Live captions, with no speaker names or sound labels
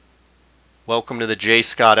Welcome to the J.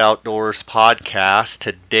 Scott Outdoors podcast.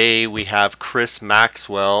 Today we have Chris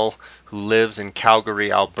Maxwell, who lives in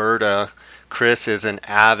Calgary, Alberta. Chris is an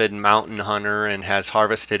avid mountain hunter and has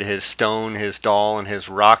harvested his stone, his Dall, and his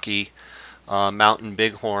Rocky mountain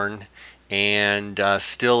bighorn, and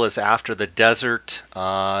still is after the desert.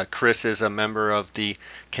 Chris is a member of the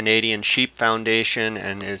Canadian Sheep Foundation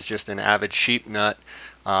and is just an avid sheep nut.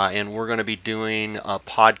 And we're going to be doing a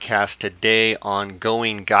podcast today on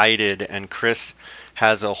going guided. And Chris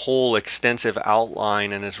has a whole extensive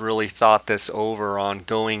outline and has really thought this over on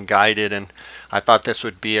going guided. And I thought this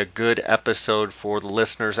would be a good episode for the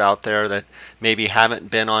listeners out there that maybe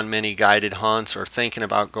haven't been on many guided hunts or thinking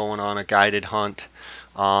about going on a guided hunt.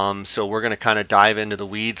 So we're going to kind of dive into the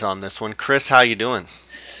weeds on this one. Chris, how you doing?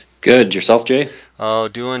 Good. Yourself, Jay? Oh,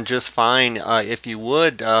 doing just fine. If you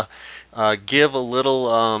would, give a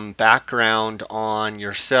little background on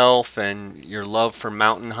yourself and your love for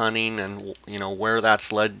mountain hunting, and where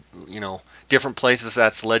that's led, different places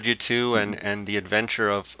that's led you to, and the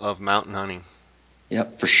adventure of mountain hunting. Yeah,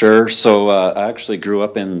 for sure. So I actually grew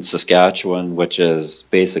up in Saskatchewan, which is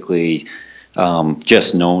basically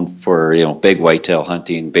just known for big whitetail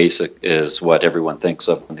hunting. Basic is what everyone thinks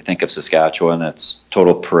of when they think of Saskatchewan. It's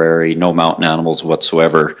total prairie, no mountain animals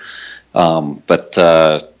whatsoever. But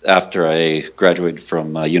after I graduated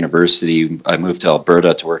from university, I moved to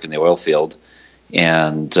Alberta to work in the oil field,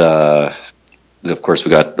 and of course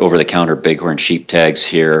we got over-the-counter bighorn sheep tags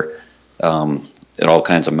here. And all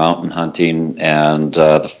kinds of mountain hunting. And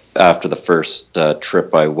after the first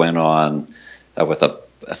trip I went on with a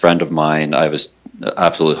friend of mine, I was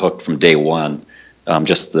absolutely hooked from day one.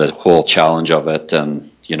 Just the whole challenge of it,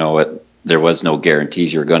 and there was no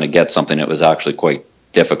guarantees you were going to get something. It was actually quite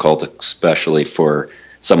difficult, especially for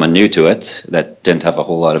someone new to it that didn't have a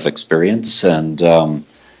whole lot of experience. And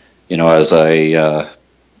as I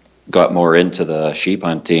got more into the sheep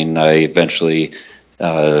hunting, I eventually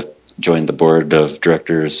joined the board of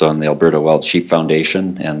directors on the Alberta Wild Sheep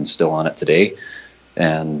Foundation and still on it today.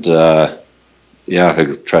 And I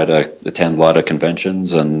try to attend a lot of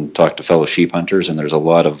conventions and talk to fellow sheep hunters. And there's a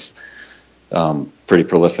lot of pretty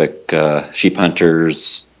prolific sheep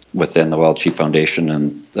hunters within the Wild Sheep Foundation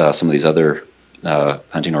and some of these other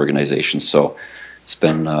hunting organizations. So it's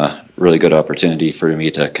been a really good opportunity for me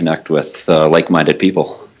to connect with like-minded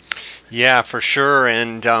people. Yeah, for sure.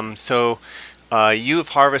 And so you've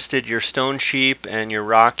harvested your stone sheep and your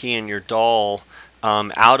Rocky and your Dall.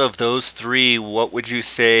 Out of those three, what would you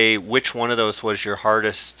say, which one of those was your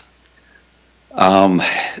hardest? Um,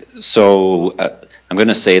 so I'm going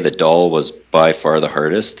to say the Dall was by far the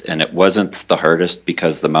hardest, and it wasn't the hardest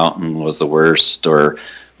because the mountain was the worst or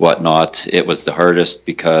whatnot. It was the hardest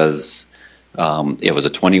because it was a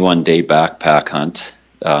 21-day backpack hunt.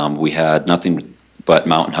 We had nothing but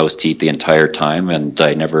mountain house teeth the entire time, and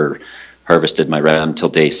I never harvested my ram until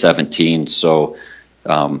day 17. So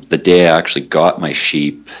the day I actually got my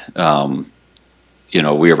sheep,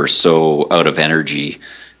 we were so out of energy,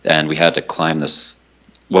 and we had to climb this.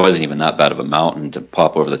 Wasn't even that bad of a mountain to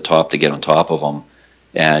pop over the top to get on top of them,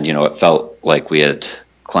 and it felt like we had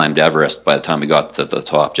climbed Everest by the time we got to the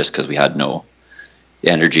top, just because we had no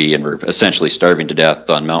energy and we're essentially starving to death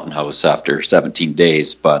on Mountain House after 17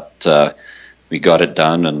 days. But we got it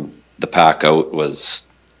done, and the pack out was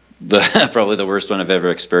probably the worst one I've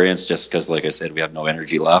ever experienced, just because, like I said, we have no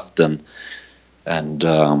energy left, and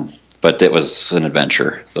but it was an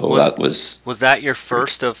adventure, though. Was That was was that your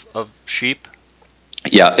first of sheep?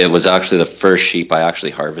 Yeah, it was actually the first sheep I actually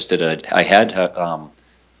harvested. I had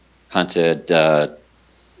hunted on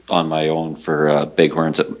my own for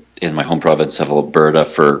bighorns in my home province of Alberta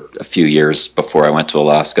for a few years before I went to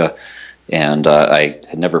Alaska, and I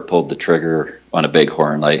had never pulled the trigger on a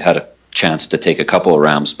bighorn. I had a chance to take a couple of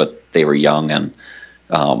rams, but they were young, and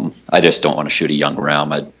I just don't want to shoot a young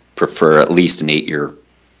ram. I'd prefer at least an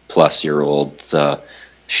 8-year-plus-year-old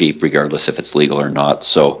sheep, regardless if it's legal or not.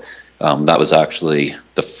 So that was actually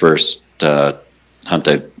the first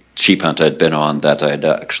sheep hunt I'd been on that I'd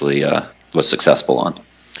actually was successful on.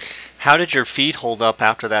 How did your feet hold up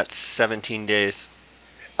after that 17 days?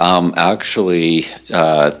 So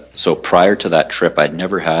prior to that trip, I'd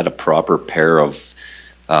never had a proper pair of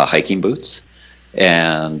hiking boots.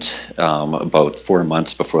 And about 4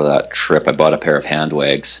 months before that trip, I bought a pair of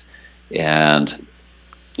Handwags. And,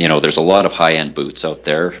 there's a lot of high-end boots out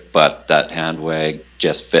there, but that Handwag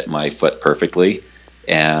just fit my foot perfectly.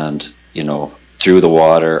 And, through the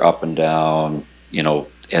water, up and down,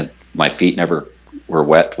 and my feet never were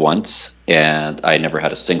wet once. And I never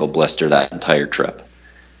had a single blister that entire trip.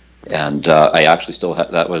 And I actually still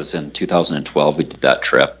have, that was in 2012 we did that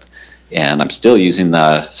trip. and I'm still using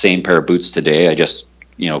the same pair of boots today. I just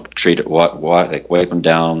treat it, like wipe them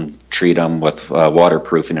down, treat them with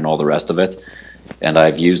waterproofing and all the rest of it. And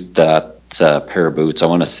I've used that pair of boots, I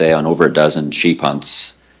want to say, on over a dozen sheep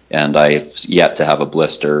hunts, and I've yet to have a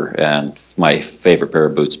blister, and my favorite pair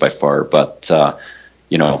of boots by far. But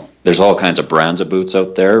there's all kinds of brands of boots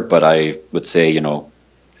out there, but I would say,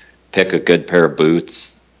 pick a good pair of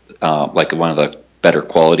boots, like one of the better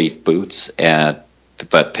quality boots,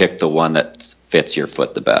 but pick the one that fits your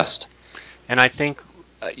foot the best. And I think,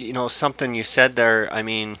 something you said there, I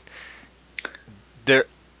mean, there,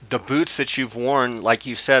 the boots that you've worn, like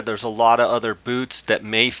you said, there's a lot of other boots that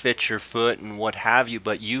may fit your foot and what have you,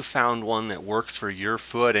 but you found one that works for your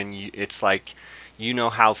foot, and it's like,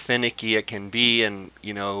 how finicky it can be, and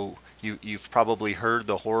you've probably heard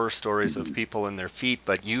the horror stories of people and their feet,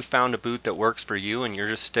 but you found a boot that works for you, and you're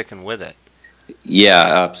just sticking with it.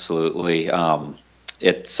 Yeah, absolutely.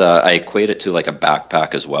 It's I equate it to like a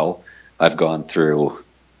backpack as well. I've gone through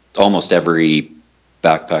almost every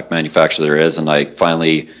backpack manufacturer there is, and I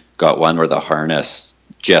finally got one where the harness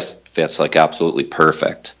just fits like absolutely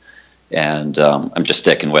perfect, and I'm just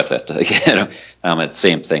sticking with it. It's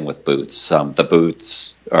same thing with boots. The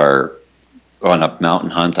boots are on a mountain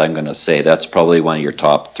hunt. I'm going to say that's probably one of your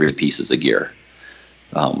top three pieces of gear.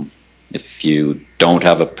 Um, if you don't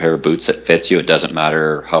have a pair of boots that fits you, it doesn't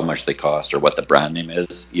matter how much they cost or what the brand name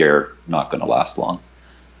is, you're not going to last long.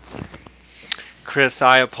 Chris,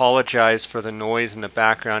 I apologize for the noise in the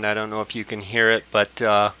background. I don't know if you can hear it, but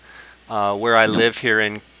where I live here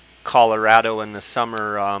in Colorado in the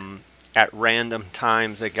summer, at random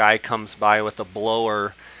times, a guy comes by with a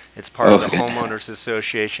blower. It's part of the homeowners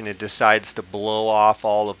association. It decides to blow off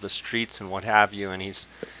all of the streets and what have you, and he's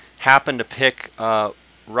happened to pick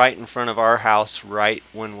right in front of our house right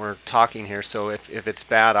when we're talking here. So if it's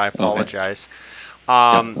bad, I apologize.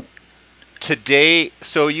 Today,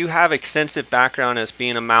 so you have extensive background as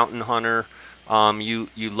being a mountain hunter. You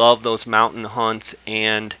love those mountain hunts,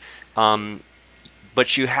 and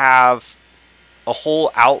but you have a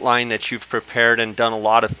whole outline that you've prepared and done a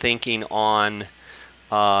lot of thinking on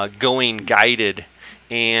going guided.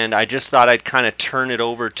 And I just thought I'd kind of turn it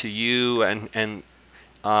over to you, and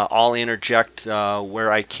I'll interject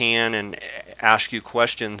where I can and ask you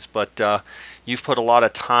questions. But you've put a lot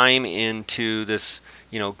of time into this,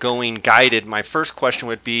 going guided. My first question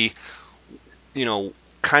would be,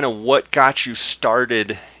 kind of what got you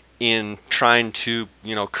started in trying to,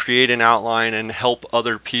 create an outline and help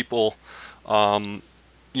other people,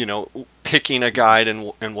 picking a guide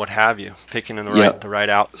and what have you, picking in the right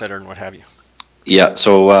outfitter and what have you. Yeah.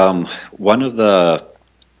 So one of the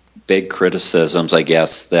big criticisms, I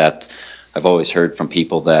guess, that I've always heard from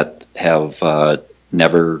people that have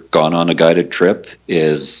never gone on a guided trip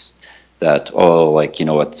is that,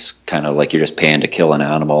 it's kind of like you're just paying to kill an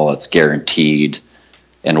animal, it's guaranteed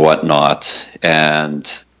and whatnot.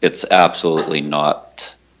 And it's absolutely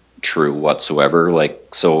not true whatsoever.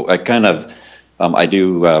 So I kind of, I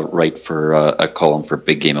do write for a column for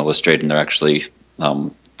Big Game Illustrated, and they're actually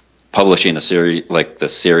publishing a series, like the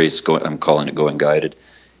series, I'm calling it Going Guided,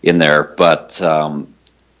 in there. But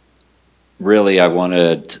really, I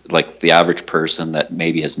wanted like the average person that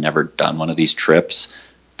maybe has never done one of these trips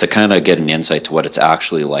to kind of get an insight to what it's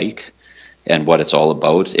actually like and what it's all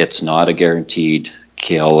about. It's not a guaranteed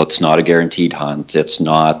kill. It's not a guaranteed hunt. It's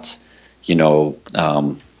not,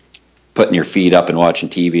 putting your feet up and watching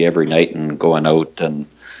TV every night and going out and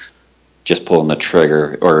just pulling the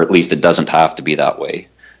trigger, or at least it doesn't have to be that way.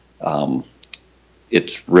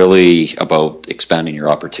 It's really about expanding your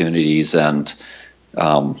opportunities and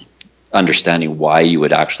understanding why you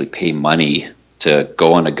would actually pay money to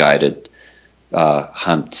go on a guided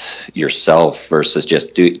hunt yourself versus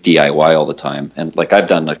just do DIY all the time. And like I've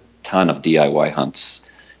done a ton of DIY hunts.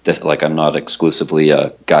 Like I'm not exclusively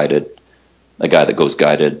a guy that goes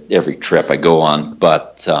guided every trip I go on,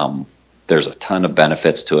 but there's a ton of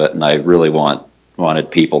benefits to it, and I really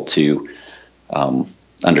wanted people to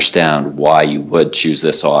understand why you would choose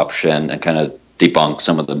this option and kind of debunk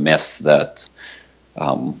some of the myths that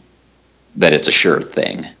it's a sure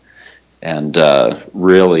thing. And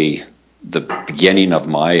really, the beginning of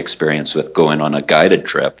my experience with going on a guided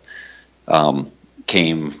trip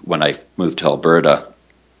came when I moved to Alberta.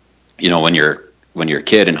 When you're a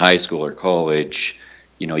kid in high school or college,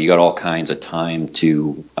 you got all kinds of time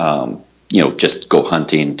to just go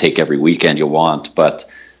hunting, take every weekend you want. But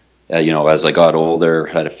as I got older,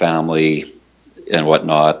 had a family and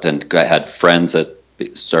whatnot, and I had friends that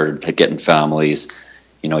started getting families.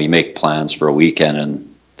 You make plans for a weekend,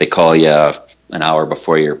 and they call you an hour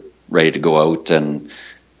before you're ready to go out, and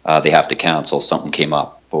they have to cancel. Something came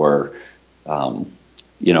up, or,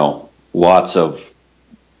 lots of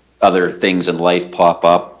other things in life pop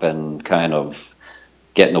up and kind of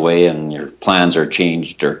get in the way, and your plans are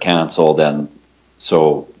changed or canceled. And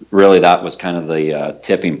so really that was kind of the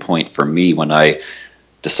tipping point for me when I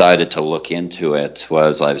decided to look into it.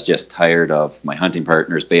 Was I was just tired of my hunting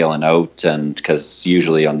partners bailing out, and because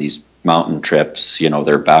usually on these mountain trips, they're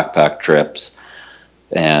backpack trips,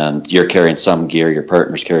 and you're carrying some gear, your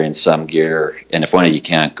partner's carrying some gear, and if one of you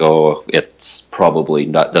can't go, it's probably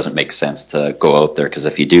not, doesn't make sense to go out there, because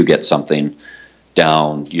if you do get something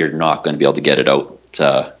down, you're not going to be able to get it out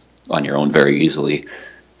on your own very easily.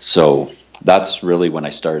 So that's really when I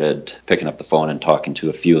started picking up the phone and talking to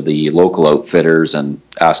a few of the local outfitters and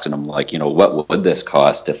asking them, like, what would this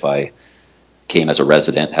cost if I came as a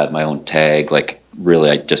resident, had my own tag? Like, really,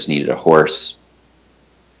 I just needed a horse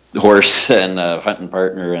and a hunting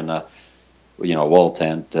partner and a wall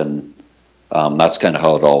tent, and that's kind of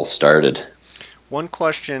how it all started. One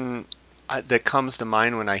question that comes to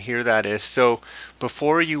mind when I hear that is, so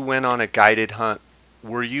before you went on a guided hunt,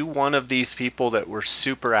 were you one of these people that were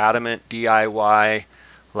super adamant DIY,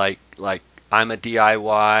 like I'm a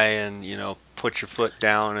DIY, and put your foot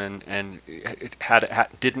down, and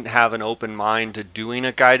didn't have an open mind to doing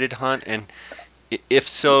a guided hunt? And if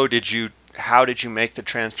so, how did you make the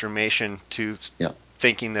transformation to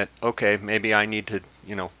thinking that, okay, maybe I need to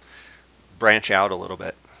branch out a little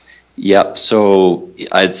bit? Yeah, so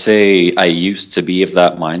I'd say I used to be of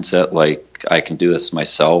that mindset, like I can do this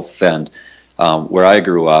myself. And where I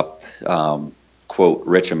grew up, quote,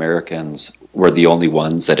 rich Americans were the only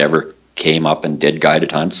ones that ever came up and did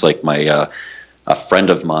guided hunts. Like a friend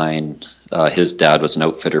of mine, his dad was an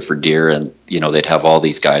outfitter for deer, and they'd have all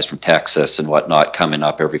these guys from Texas and whatnot coming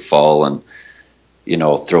up every fall, and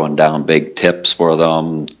throwing down big tips for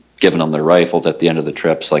them, giving them their rifles at the end of the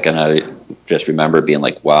trips. Like, and I just remember being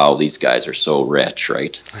like, wow, these guys are so rich,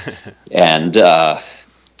 right? and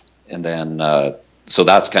then so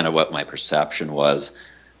that's kind of what my perception was.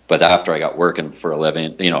 But after I got working for a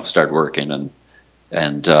living, started working,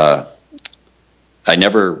 and I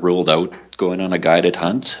never ruled out going on a guided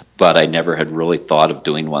hunt, but I never had really thought of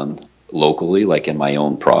doing one locally, like in my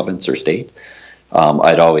own province or state.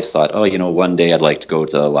 I'd always thought, one day I'd like to go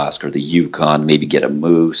to Alaska or the Yukon, maybe get a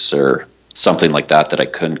moose or something like that I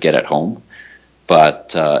couldn't get at home.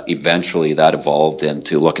 But eventually that evolved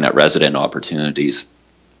into looking at resident opportunities.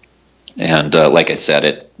 And like I said,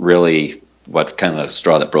 it really, what kind of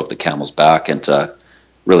straw that broke the camel's back into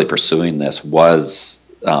really pursuing this was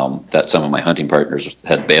that some of my hunting partners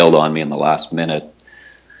had bailed on me in the last minute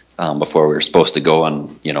before we were supposed to go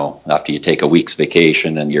on. After you take a week's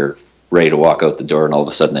vacation and you're ready to walk out the door, and all of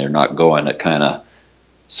a sudden they're not going, it kind of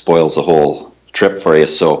spoils the whole trip for you.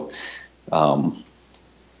 So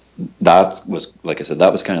that was, like I said,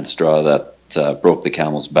 that was kind of the straw that broke the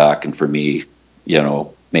camel's back, and for me,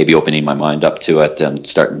 maybe opening my mind up to it and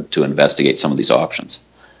starting to investigate some of these options.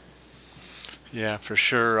 Yeah, for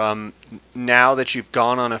sure. Now that you've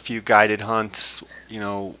gone on a few guided hunts,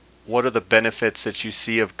 what are the benefits that you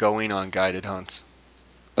see of going on guided hunts?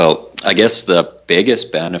 Well, I guess the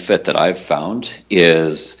biggest benefit that I've found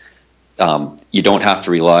is you don't have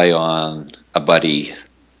to rely on a buddy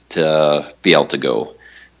to be able to go.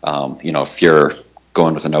 If you're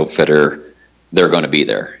going with an outfitter, they're going to be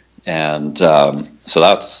there. And so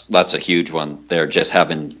that's a huge one there, just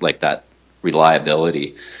having like that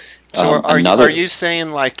reliability. So are you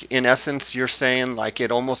saying, like, in essence, you're saying like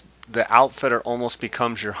the outfitter almost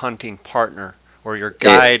becomes your hunting partner, or your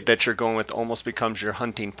guide that you're going with almost becomes your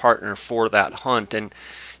hunting partner for that hunt, and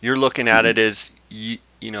you're looking at it as,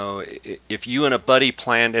 if you and a buddy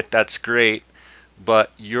planned it, that's great, but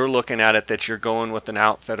you're looking at it that you're going with an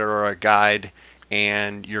outfitter or a guide,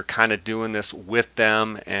 and you're kind of doing this with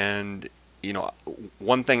them. And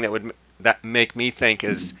one thing that make me think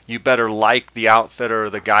is you better like the outfitter or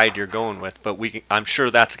the guide you're going with, but I'm sure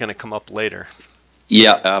that's going to come up later.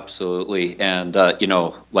 Yeah, absolutely. And,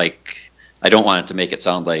 like, I don't want it to make it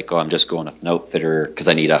sound like, I'm just going with an outfitter because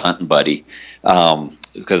I need a hunting buddy,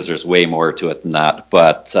 because there's way more to it than that.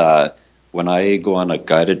 But when I go on a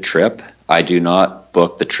guided trip, I do not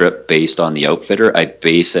book the trip based on the outfitter. I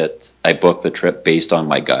book the trip based on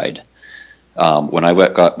my guide. When I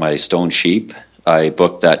got my stone sheep, I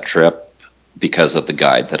booked that trip because of the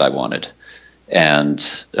guide that I wanted. And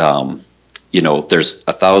there's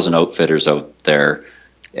 1,000 outfitters out there,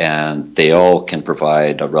 and they all can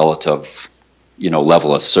provide a relative,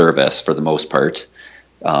 level of service for the most part.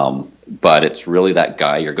 But it's really that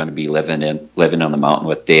guy you're going to be living on the mountain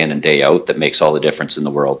with day in and day out that makes all the difference in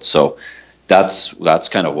the world. So that's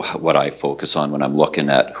kind of what I focus on when I'm looking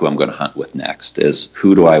at who I'm going to hunt with next, is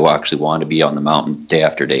who do I actually want to be on the mountain day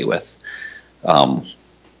after day with.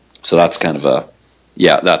 So that's kind of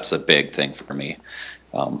that's a big thing for me.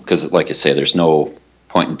 Because like you say, there's no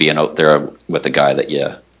point in being out there with a guy that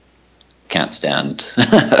you can't stand.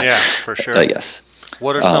 Yeah, for sure. I guess.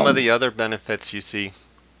 What are some of the other benefits you see?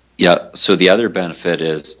 Yeah, so the other benefit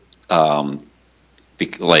is,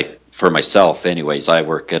 like for myself anyways, I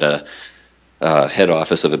work at a head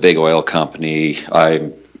office of a big oil company.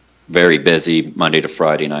 I'm very busy Monday to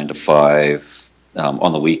Friday, 9 to 5.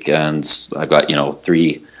 On the weekends, I've got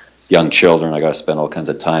 3 young children I got to spend all kinds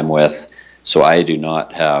of time with. So I do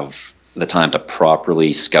not have the time to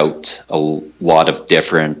properly scout a lot of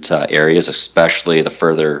different areas, especially the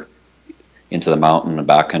further into the mountain and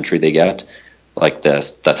backcountry they get. Like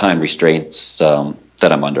the time restraints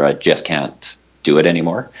that I'm under, I just can't do it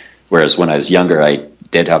anymore. Whereas when I was younger, I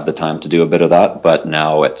did have the time to do a bit of that, but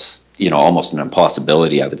now it's almost an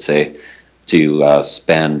impossibility, I would say, to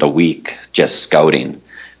spend a week just scouting.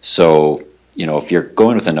 So if you're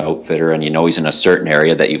going with an outfitter and he's in a certain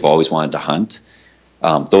area that you've always wanted to hunt,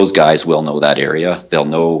 those guys will know that area. They'll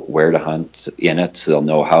know where to hunt in it. They'll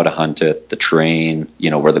know how to hunt it, the terrain,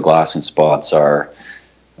 where the glassing spots are.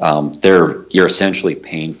 You're essentially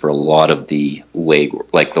paying for a lot of the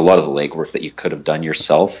legwork that you could have done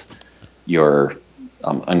yourself. You're,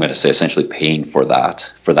 I'm going to say, essentially paying for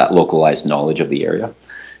that localized knowledge of the area.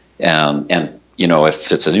 And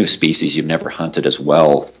if it's a new species you've never hunted as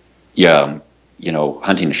well,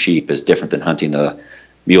 hunting a sheep is different than hunting a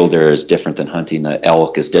mule deer, is different than hunting an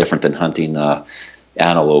elk, is different than hunting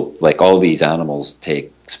antelope. Like, all these animals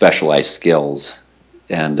take specialized skills.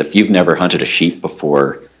 And if you've never hunted a sheep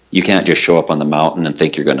before, you can't just show up on the mountain and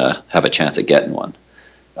think you're going to have a chance at getting one.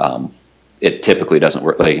 It typically doesn't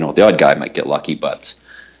work. The odd guy might get lucky, but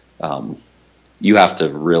you have to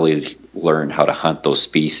really learn how to hunt those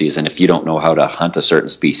species. And if you don't know how to hunt a certain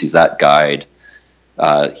species, that guide,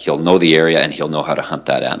 he'll know the area and he'll know how to hunt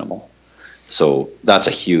that animal. So that's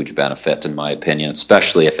a huge benefit, in my opinion,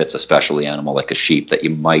 especially if it's a specialty animal like a sheep that you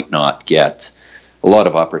might not get a lot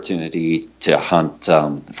of opportunity to hunt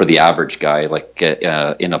for the average guy. Like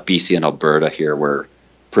in BC and Alberta here, we're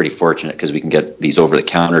pretty fortunate because we can get these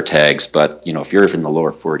over-the-counter tags. But if you're in the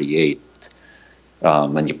lower 48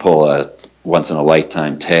 and you pull a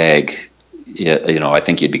once-in-a-lifetime tag, I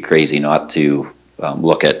think you'd be crazy not to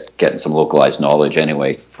look at getting some localized knowledge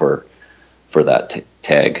anyway for that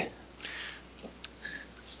tag.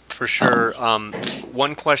 For sure.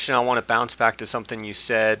 One question, I want to bounce back to something you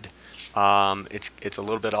said. It's a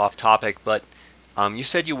little bit off topic, but you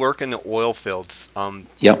said you work in the oil fields.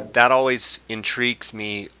 Yep. That always intrigues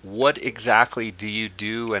me. What exactly do you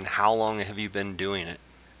do, and how long have you been doing it?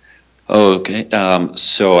 Okay.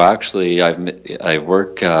 So actually, I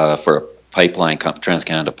work for a pipeline company,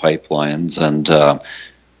 TransCanada Pipelines, and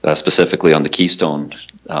specifically on the Keystone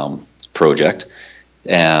project.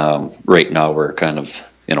 Right now, we're kind of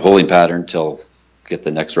in a holding pattern till get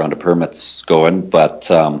the next round of permits going. But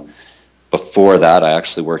before that, I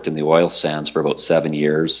actually worked in the oil sands for about 7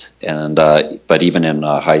 years. And but even in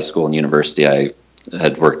high school and university, I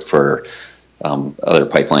had worked for other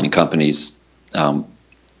pipelining companies,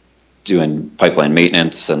 doing pipeline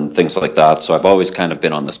maintenance and things like that. So I've always kind of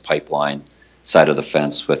been on this pipeline side of the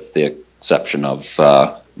fence, with the exception of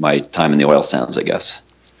my time in the oil sands, I guess.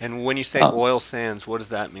 And when you say oil sands, what does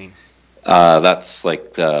that mean? That's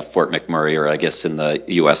like Fort McMurray, or I guess in the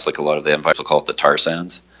U.S., like a lot of the environmentalists call it the tar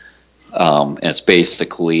sands. And it's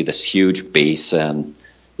basically this huge basin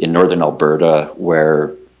in northern Alberta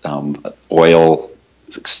where oil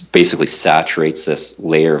basically saturates this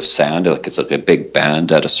layer of sand. Like, it's like a big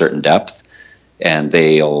band at a certain depth, and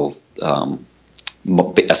they'll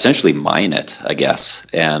essentially mine it, I guess,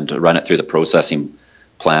 and run it through the processing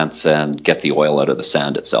plants and get the oil out of the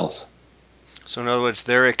sand itself. So in other words,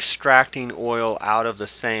 they're extracting oil out of the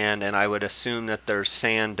sand, and I would assume that there's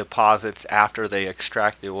sand deposits after they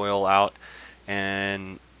extract the oil out,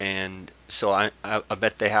 and so I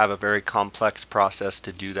bet they have a very complex process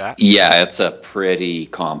to do that. Yeah, it's a pretty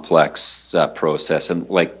complex process, and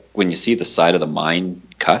like when you see the side of the mine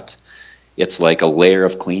cut, it's like a layer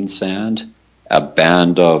of clean sand, a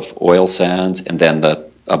band of oil sands, and then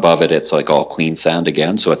above it, it's like all clean sand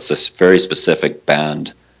again. So it's this very specific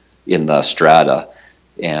band in the strata,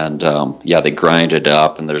 and they grind it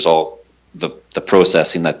up, and there's all the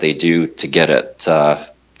processing that they do to get it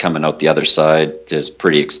coming out the other side is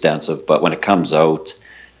pretty extensive. But when it comes out,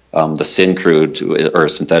 the syn crude, or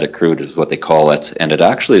synthetic crude is what they call it, and it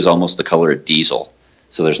actually is almost the color of diesel.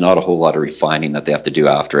 So there's not a whole lot of refining that they have to do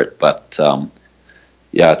after it, but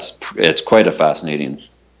yeah, it's quite a fascinating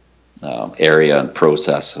area and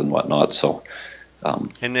process and whatnot. So,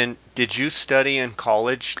 And then, did you study in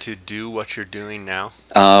college to do what you're doing now?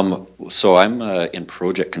 so I'm in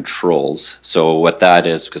project controls. So what that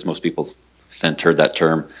is, because most people haven't heard that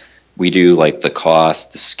term, we do like the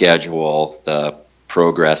cost, the schedule, the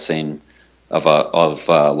progressing of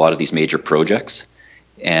a lot of these major projects.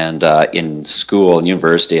 And in school and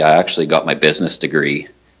university, I actually got my business degree.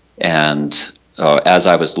 And as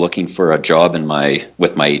I was looking for a job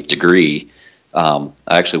with my degree, I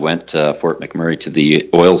actually went to Fort McMurray to the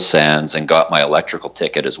oil sands and got my electrical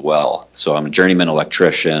ticket as well. So I'm a journeyman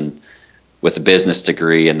electrician with a business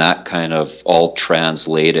degree, and that kind of all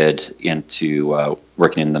translated into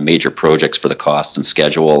working in the major projects for the cost and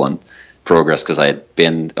schedule and progress, because I had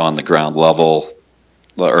been on the ground level,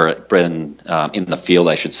 or been in the field,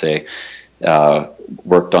 I should say,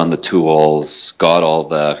 worked on the tools, got all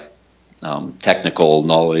the technical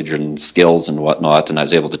knowledge and skills and whatnot, and I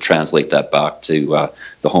was able to translate that back to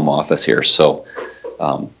the home office here. So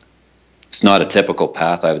it's not a typical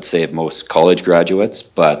path, I would say, of most college graduates,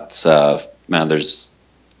 but man, there's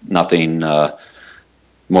nothing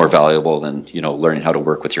more valuable than learning how to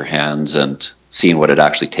work with your hands and seeing what it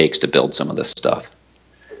actually takes to build some of this stuff.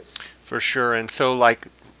 For sure. And so, like,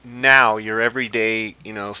 now your everyday,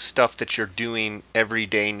 stuff that you're doing every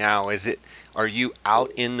day now, are you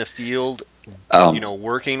out in the field,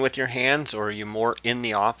 working with your hands, or are you more in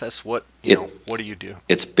the office? What do you do?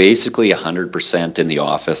 It's basically 100% in the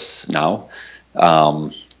office now.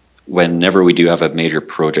 Um, Whenever we do have a major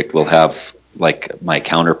project, we'll have, like, my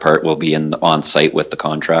counterpart will be on site with the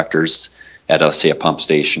contractors at say a pump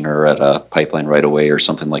station or at a pipeline right away or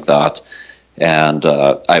something like that. And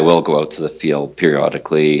I will go out to the field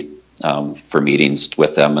periodically for meetings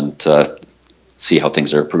with them and see how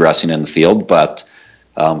things are progressing in the field. But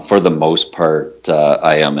for the most part,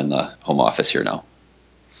 I am in the home office here now.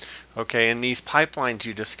 Okay, and these pipelines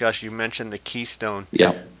you discussed, you mentioned the Keystone.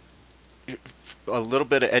 Yeah. A little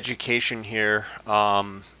bit of education here,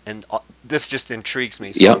 and this just intrigues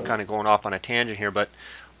me, so I'm Yep. kind of going off on a tangent here, but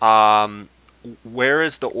um, where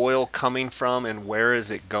is the oil coming from and where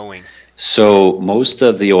is it going? So most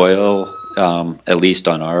of the oil, at least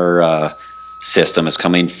on our system, is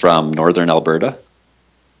coming from northern Alberta.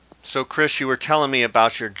 So, Chris, you were telling me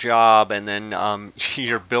about your job, and then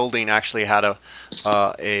your building actually had uh,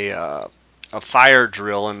 a uh, a fire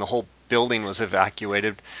drill, and the whole building was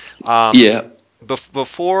evacuated. Um, Yeah.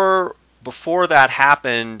 before that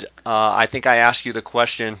happened, I think I asked you the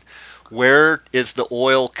question, where is the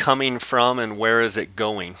oil coming from, and where is it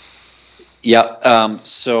going? Yeah.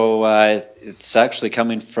 So it's actually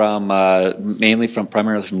coming from primarily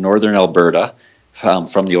from northern Alberta,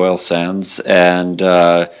 from the oil sands, and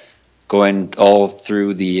going all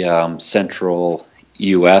through the central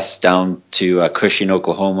U.S. down to Cushing,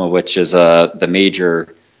 Oklahoma, which is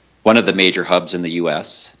one of the major hubs in the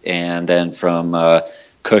U.S., and then from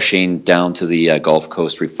Cushing down to the Gulf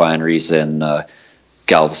Coast refineries in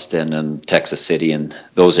Galveston and Texas City and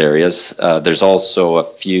those areas. There's also a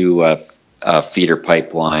few feeder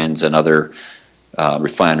pipelines and other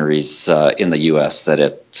refineries in the U.S. that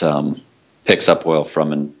it picks up oil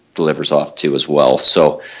from and delivers off to as well.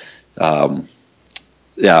 So um,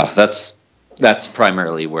 yeah, that's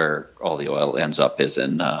primarily where all the oil ends up, is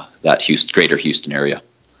in that greater Houston area.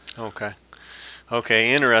 Okay.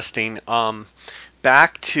 Okay, interesting.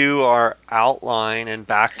 Back to our outline and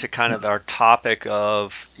back to kind of our topic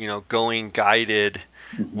of, going guided.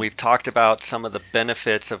 Mm-hmm. We've talked about some of the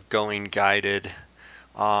benefits of going guided.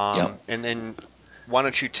 Yep. And then why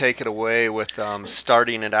don't you take it away with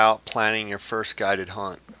starting it out, planning your first guided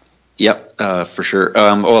hunt? Yep, for sure.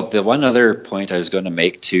 Well, the one other point I was going to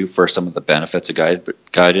make too, for some of the benefits of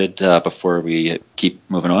guided, before we keep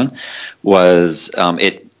moving on, was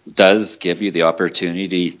it does give you the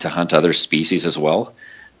opportunity to hunt other species as well.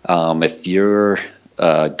 If you're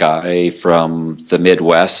a guy from the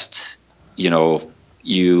Midwest,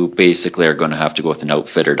 you basically are going to have to go with an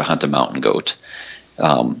outfitter to hunt a mountain goat.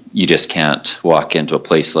 You just can't walk into a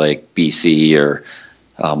place like BC or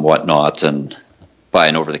whatnot and buy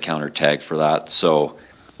an over-the-counter tag for that. So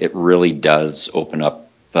it really does open up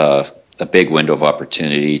a big window of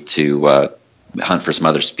opportunity to hunt for some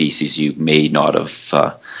other species you may not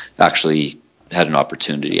have actually had an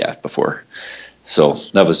opportunity at before. So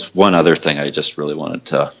that was one other thing I just really wanted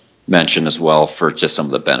to mention as well, for just some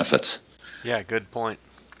of the benefits. Yeah, good point.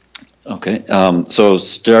 Okay, so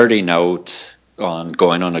starting out on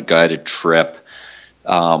going on a guided trip,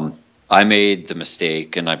 I made the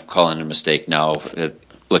mistake, and I'm calling it a mistake now,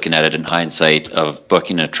 looking at it in hindsight, of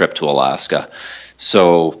booking a trip to Alaska.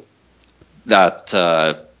 So that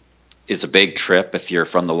is a big trip if you're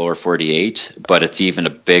from the lower 48, but it's even a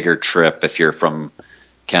bigger trip if you're from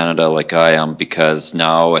Canada like I am, because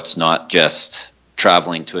now it's not just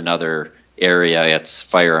traveling to another area, it's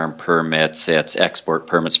firearm permits, it's export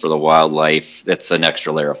permits for the wildlife. It's an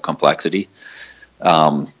extra layer of complexity.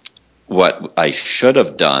 What I should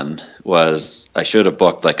have done was I should have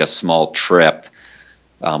booked like a small trip,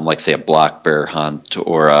 like say a black bear hunt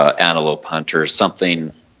or a antelope hunt or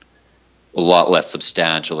something a lot less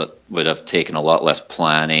substantial that would have taken a lot less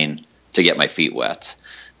planning to get my feet wet.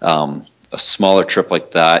 A smaller trip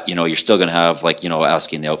like that, you're still going to have like,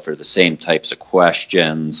 asking the outfitter the same types of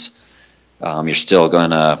questions. You're still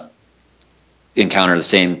going to encounter the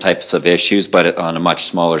same types of issues, but on a much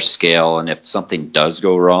smaller scale. And if something does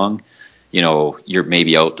go wrong, you're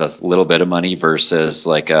maybe out a little bit of money versus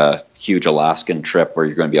like a huge Alaskan trip where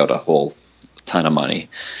you're going to be out a whole ton of money.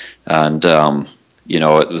 And,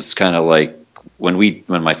 it was kind of like when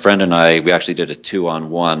my friend and we actually did a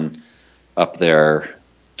 2-on-1 up there,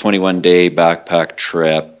 21-day backpack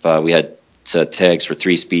trip. We had tags for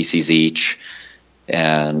 3 species each.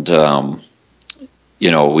 And,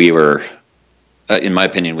 we were, in my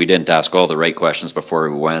opinion, we didn't ask all the right questions before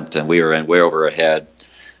we went, and we were in way over our head.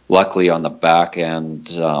 Luckily, on the back end,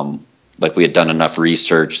 we had done enough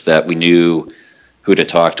research that we knew who to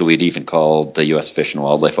talk to. We'd even called the U.S. Fish and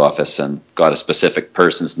Wildlife Office and got a specific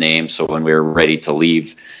person's name. So when we were ready to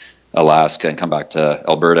leave Alaska and come back to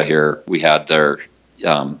Alberta here, we had their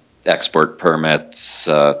export permits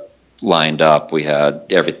lined up. We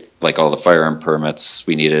had all the firearm permits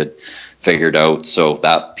we needed figured out. So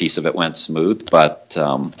that piece of it went smooth. But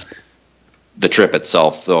the trip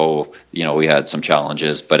itself, though, we had some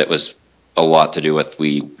challenges, but it was a lot to do with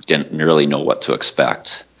we didn't really know what to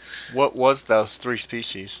expect. What was those 3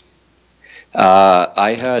 species?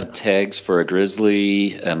 I had tags for a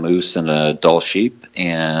grizzly, a moose, and a Dall sheep,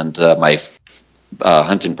 and my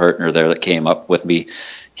hunting partner there that came up with me,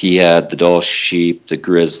 he had the Dall sheep, the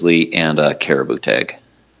grizzly, and a caribou tag.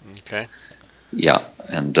 Okay. Yeah,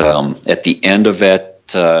 and at the end of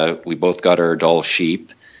it, we both got our Dall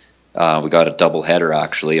sheep. We got a double header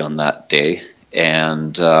actually on that day,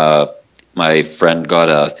 and my friend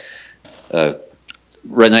got a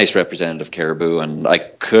nice representative caribou, and I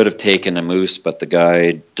could have taken a moose, but the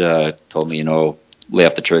guide told me, lay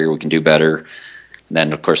off the trigger, we can do better. And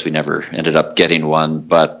then, of course, we never ended up getting one.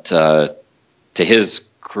 But to his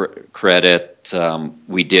credit,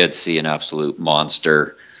 we did see an absolute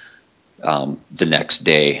monster the next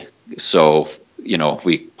day. So,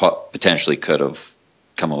 we potentially could have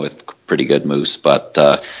come up with pretty good moose, but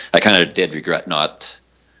I kind of did regret not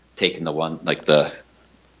taking the one,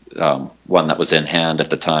 one that was in hand at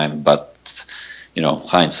the time, but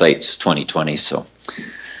hindsight's 20/20. So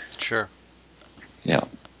sure. Yeah.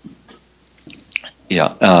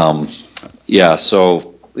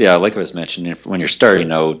 So like I was mentioning, when you're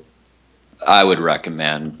starting out, I would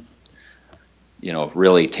recommend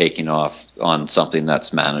really taking off on something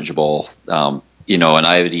that's manageable. And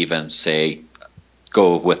I would even say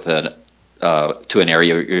go with to an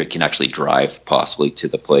area where you can actually drive possibly to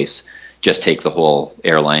the place. Just take the whole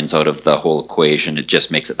airlines out of the whole equation. It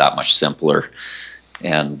just makes it that much simpler.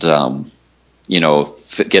 And,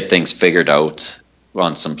 get things figured out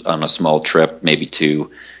on a small trip, maybe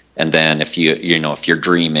 2. And then if if your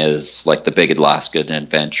dream is like the big Alaskan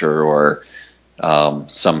adventure or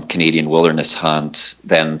some Canadian wilderness hunt,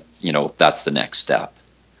 then, that's the next step.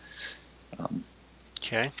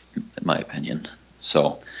 Okay. In my opinion.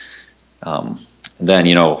 So, then,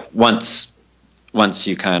 once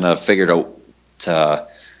you kind of figured out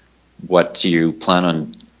what you plan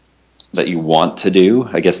on that you want to do,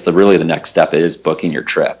 I guess the next step is booking your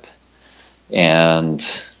trip. And,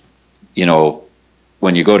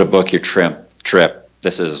 when you go to book your trip,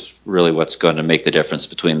 this is really what's going to make the difference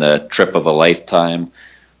between the trip of a lifetime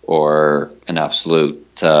or an absolute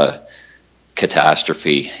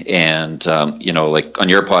catastrophe. And, on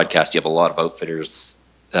your podcast, you have a lot of outfitters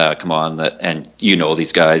come on and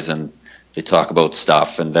these guys, and they talk about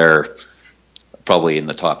stuff, and they're probably in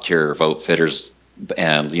the top tier of outfitters,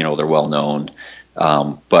 and they're well known.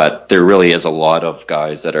 But there really is a lot of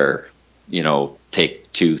guys that are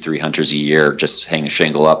take 2-3 hunters a year, just hang a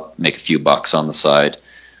shingle up, make a few bucks on the side.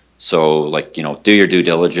 So do your due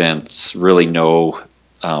diligence, really know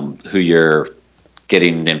who you're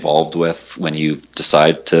getting involved with when you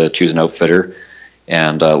decide to choose an outfitter.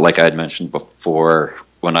 And like I had mentioned before,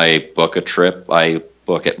 when I book a trip, I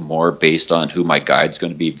book it more based on who my guide's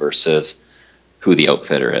going to be versus who the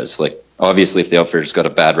outfitter is. Like, obviously, if the outfitter's got a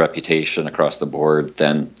bad reputation across the board,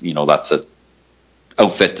 then that's a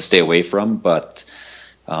outfit to stay away from. But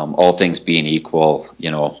all things being equal,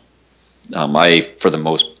 I, for the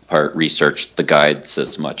most part, research the guides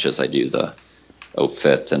as much as I do the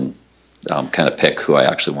outfit, and kind of pick who I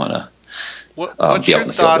actually want to What's be out your in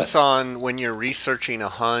the field thoughts with. on when you're researching a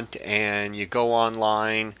hunt and you go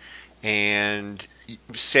online and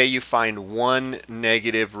say you find one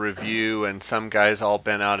negative review and some guy's all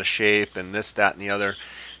bent out of shape and this, that, and the other?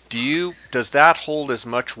 Does that hold as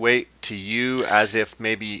much weight to you as if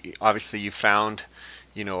maybe obviously you found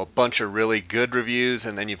a bunch of really good reviews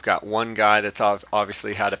and then you've got one guy that's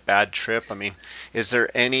obviously had a bad trip? I mean, is there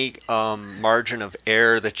any margin of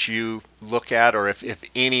error that you look at, or if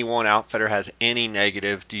any one outfitter has any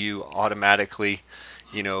negative, do you automatically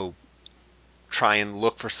you know try and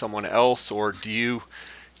look for someone else, or do you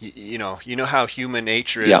know how human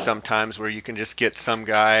nature is Yeah, sometimes, where you can just get some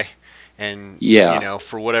guy and yeah,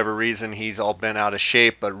 for whatever reason he's all bent out of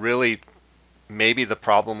shape, but really maybe the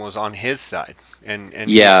problem was on his side, and he's just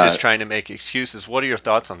yeah, trying to make excuses. What are your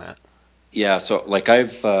thoughts on that? yeah. So like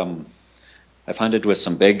I've hunted with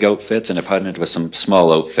some big outfits, and I've hunted with some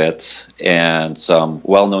small outfits, and some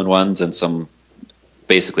well-known ones and some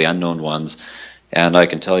basically unknown ones. And I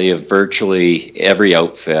can tell you, virtually every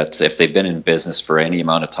outfit, if they've been in business for any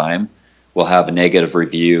amount of time, will have a negative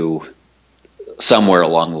review somewhere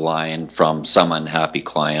along the line from some unhappy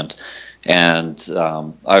client. And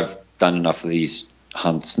I've done enough of these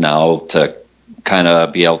hunts now to kind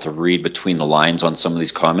of be able to read between the lines on some of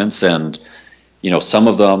these comments. And, some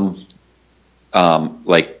of them,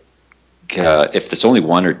 if there's only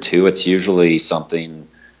one or two, it's usually something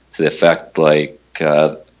to the effect like,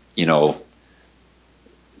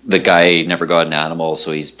 the guy never got an animal,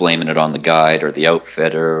 so he's blaming it on the guide or the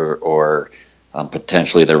outfitter, or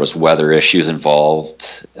potentially there was weather issues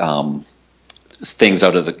involved, things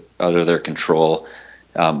out of their control.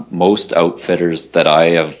 Most outfitters that I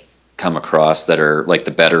have come across that are like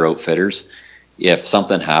the better outfitters, if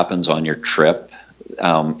something happens on your trip,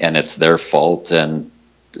 and it's their fault and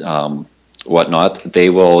whatnot, they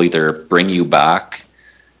will either bring you back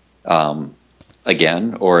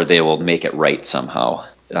again, or they will make it right somehow.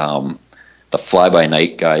 The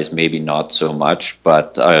fly-by-night guys, maybe not so much,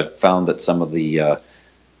 but I've found that some of the, I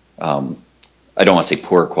don't want to say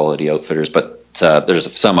poor quality outfitters, but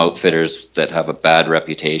there's some outfitters that have a bad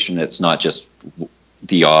reputation. It's not just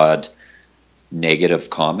the odd negative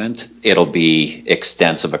comment. It'll be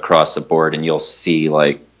extensive across the board, and you'll see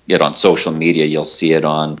like it on social media. You'll see it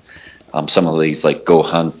on some of these like Go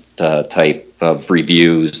Hunt type of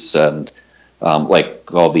reviews, and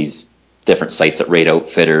like all these different sites that rate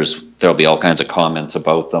outfitters. There'll be all kinds of comments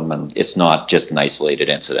about them, and it's not just an isolated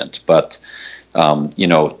incident. But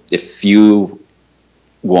if you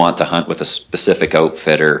want to hunt with a specific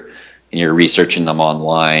outfitter and you're researching them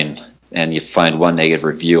online and you find one negative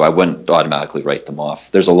review, I wouldn't automatically write them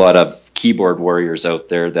off. There's a lot of keyboard warriors out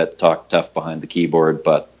there that talk tough behind the keyboard,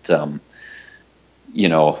 but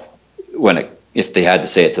if they had to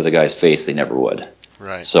say it to the guy's face, they never would.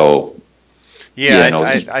 Right. So Yeah,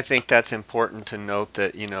 I think that's important to note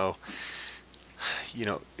that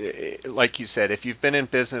like you said, if you've been in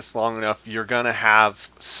business long enough, you're gonna have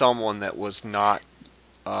someone that was not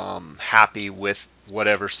happy with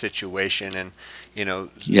whatever situation, and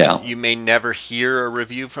yeah, you may never hear a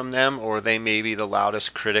review from them, or they may be the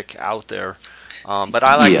loudest critic out there. But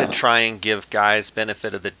I like to yeah, try and give guys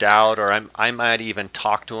benefit of the doubt, or I might even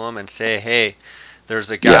talk to them and say, hey,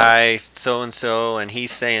 there's a yeah, guy so and so, and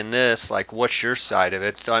he's saying this. Like, what's your side of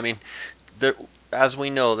it? So I mean, there, as we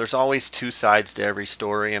know, there's always two sides to every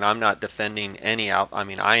story, and I'm not defending any out. I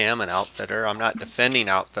mean, I am an outfitter. I'm not defending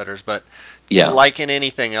outfitters, but yeah, like in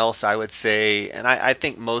anything else, I would say, and I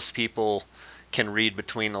think most people can read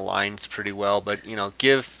between the lines pretty well. But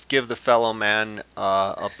give the fellow man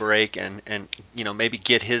a break, and maybe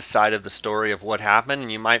get his side of the story of what happened,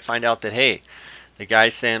 and you might find out that, hey, the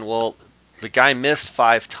guy's saying, well, the guy missed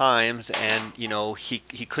 5 times, and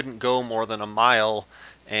he couldn't go more than a mile,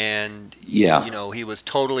 and yeah, he was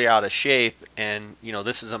totally out of shape, and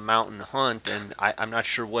this is a mountain hunt, and I'm not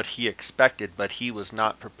sure what he expected, but he was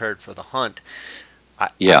not prepared for the hunt. I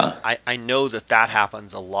I, yeah, I know that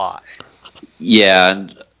happens a lot. yeah.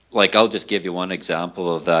 And like, I'll just give you one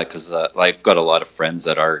example of that, because I've got a lot of friends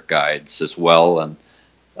that are guides as well. And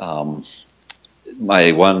um,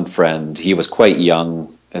 my one friend, he was quite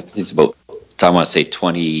young. He's about, I want to say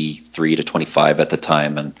 23 to 25 at the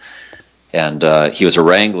time. And he was a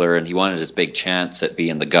wrangler, and he wanted his big chance at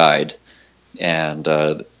being the guide. And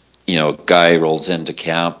guy rolls into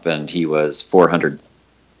camp, and he was 400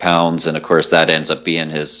 pounds, and of course that ends up being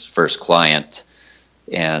his first client.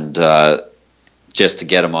 And just to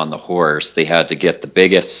get him on the horse, they had to get the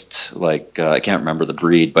biggest, like I can't remember the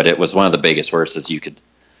breed, but it was one of the biggest horses you could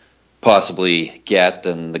possibly get,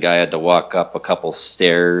 and the guy had to walk up a couple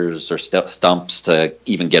stairs or stumps to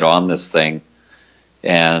even get on this thing.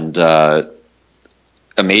 And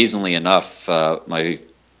amazingly enough, my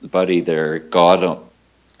buddy there got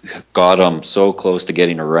him so close to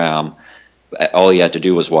getting a ram. All he had to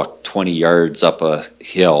do was walk 20 yards up a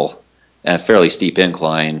hill and a fairly steep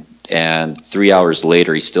incline, and 3 hours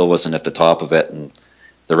later he still wasn't at the top of it, and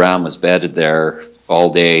the ram was bedded there all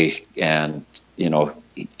day, and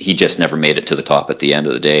he just never made it to the top at the end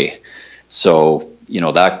of the day. So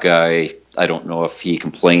that guy, I don't know if he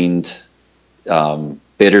complained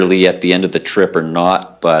bitterly at the end of the trip or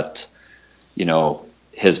not, but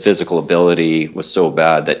his physical ability was so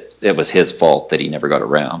bad that it was his fault that he never got a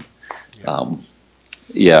ram. And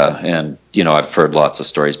I've heard lots of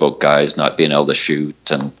stories about guys not being able to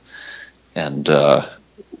shoot and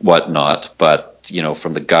whatnot, but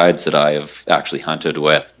from the guides that I have actually hunted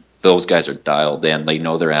with, those guys are dialed in. They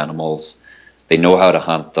know their animals, they know how to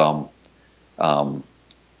hunt them,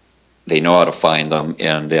 they know how to find them,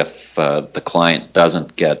 and if the client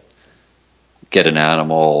doesn't get an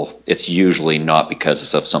animal, it's usually not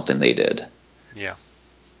because of something they did. Yeah.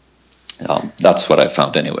 That's what I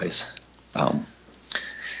found anyways. So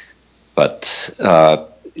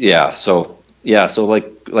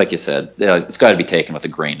like you said, it's got to be taken with a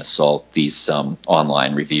grain of salt, these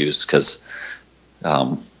online reviews, because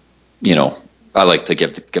I like to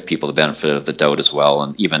give people the benefit of the doubt as well,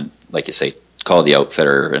 and even, like you say, call the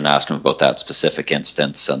outfitter and ask them about that specific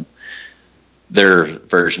instance, and their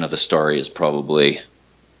version of the story is probably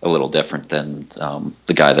a little different than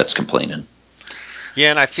the guy that's complaining.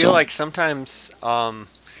 Yeah, and I feel like sometimes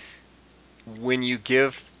when you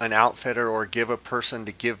give an outfitter or give a person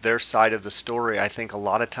to give their side of the story, I think a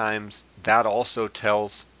lot of times that also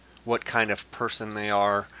tells what kind of person they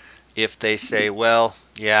are. If they say, well,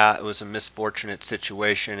 yeah, it was a misfortunate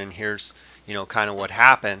situation and here's, kind of what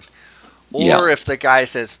happened. Or if the guy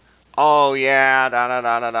says, oh, yeah, da da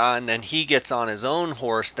da da da, and then he gets on his own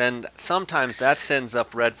horse, then sometimes that sends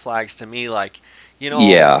up red flags to me like,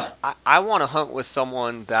 I want to hunt with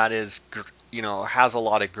someone that is, has a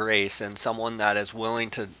lot of grace, and someone that is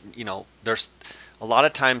willing to, there's a lot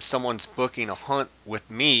of times someone's booking a hunt with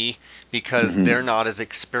me because they're not as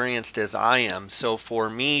experienced as I am. So for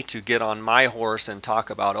me to get on my horse and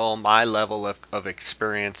talk about, my level of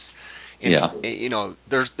experience,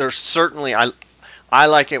 there's certainly, I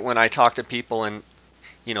like it when I talk to people and,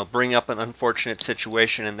 bring up an unfortunate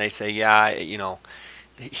situation and they say, yeah,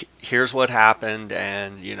 here's what happened,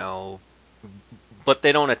 and but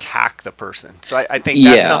they don't attack the person. So I think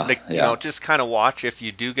that's something to, just kind of watch if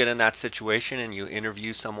you do get in that situation and you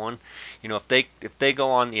interview someone. If they go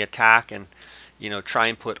on the attack and try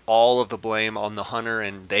and put all of the blame on the hunter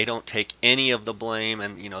and they don't take any of the blame,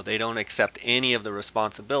 and they don't accept any of the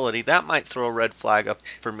responsibility, that might throw a red flag up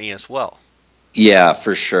for me as well. Yeah,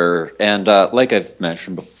 for sure. And like I've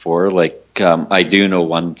mentioned before, I do know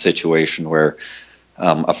one situation where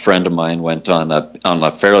a friend of mine went on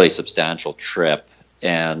a fairly substantial trip,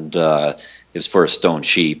 and it was for a stone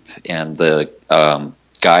sheep, and the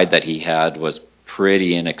guide that he had was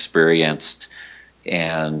pretty inexperienced,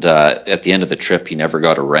 and at the end of the trip he never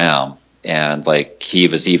got a ram, and he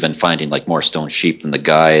was even finding more stone sheep than the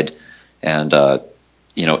guide. And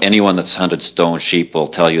anyone that's hunted stone sheep will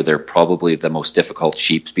tell you they're probably the most difficult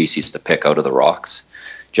sheep species to pick out of the rocks,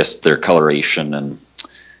 just their coloration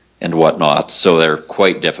and whatnot. So they're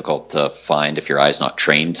quite difficult to find if your eye's not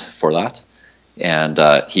trained for that. And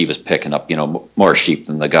he was picking up, more sheep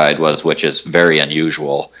than the guide was, which is very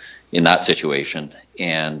unusual in that situation.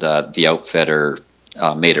 And the outfitter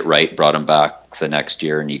made it right, brought him back the next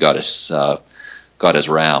year, and he got his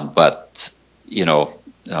ram. But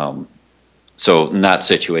so in that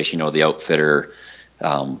situation, the outfitter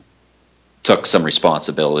took some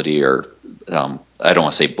responsibility, or I don't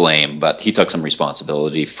want to say blame, but he took some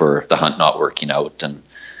responsibility for the hunt not working out, and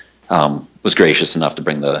was gracious enough to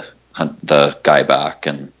bring the guy back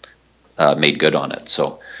and made good on it.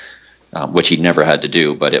 So, which he never had to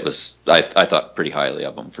do, but it was I thought pretty highly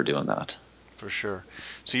of him for doing that. For sure.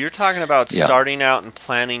 So you're talking about starting out and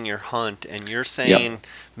planning your hunt, and you're saying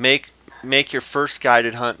make your first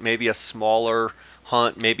guided hunt maybe a smaller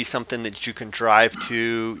hunt, maybe something that you can drive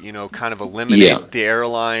to, kind of eliminate the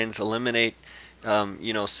airlines, eliminate,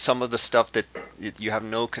 some of the stuff that you have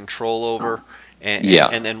no control over.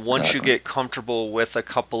 And then once you get comfortable with a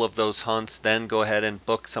couple of those hunts, then go ahead and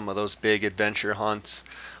book some of those big adventure hunts,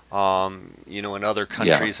 in other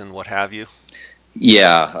countries and what have you.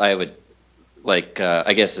 Yeah, I would like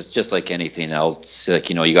I guess it's just like anything else. Like,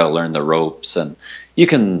 you got to learn the ropes, and you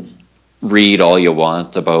can read all you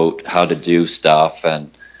want about how to do stuff,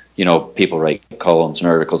 and people write columns and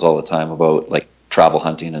articles all the time about like travel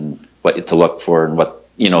hunting and what to look for and what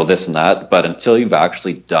this and that. But until you've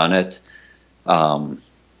actually done it,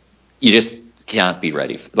 you just can't be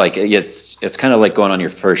ready. Like it's kind of like going on your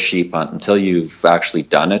first sheep hunt. Until you've actually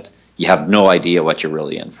done it, you have no idea what you're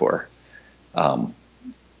really in for. Um,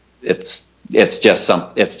 it's just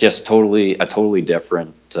totally a totally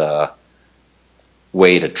different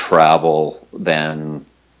way to travel than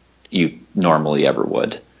you normally ever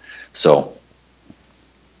would. So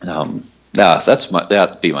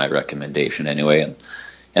that'd be my recommendation anyway.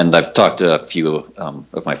 And I've talked to a few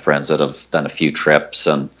of my friends that have done a few trips,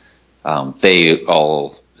 and they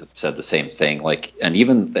all have said the same thing. Like, and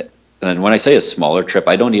when I say a smaller trip,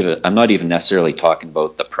 I'm not even necessarily talking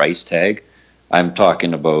about the price tag. I'm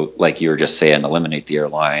talking about, like you were just saying, eliminate the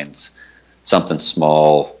airlines, something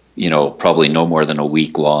small, probably no more than a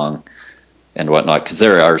week long and whatnot. Because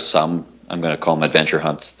there are some, I'm going to call them adventure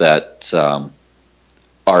hunts, that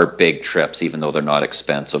are big trips, even though they're not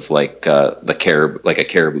expensive, like like a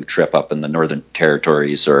caribou trip up in the Northern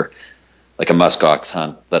Territories, or like a muskox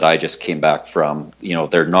hunt that I just came back from.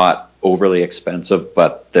 They're not overly expensive,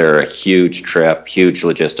 but they're a huge trip, huge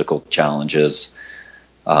logistical challenges,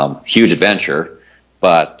 huge adventure,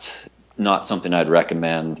 but not something I'd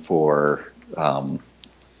recommend for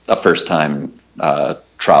a first time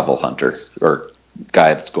travel hunter or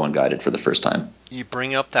guy that's going guided for the first time. You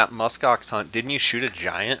bring up that muskox hunt. Didn't you shoot a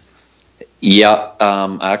giant? Yeah,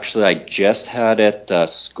 actually, I just had it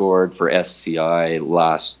scored for SCI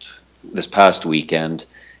this past weekend,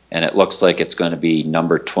 and it looks like it's going to be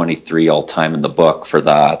number 23 all time in the book for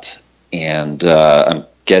that. And I'm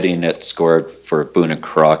getting it scored for Boone and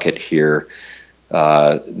Crockett here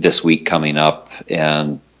this week coming up,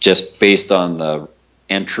 and just based on the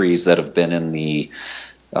entries that have been in the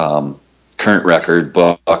current record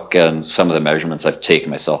book and some of the measurements I've taken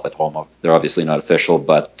myself at home. They're obviously not official,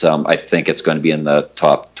 but I think it's going to be in the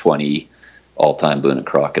top 20 all-time Boone and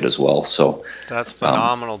Crockett as well. So that's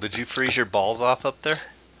phenomenal. Did you freeze your balls off up there?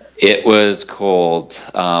 It was cold.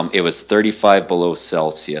 It was 35 below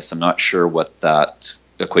Celsius. I'm not sure what that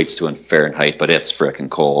equates to in Fahrenheit, but it's frickin'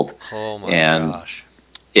 cold. Oh my gosh.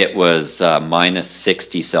 It was minus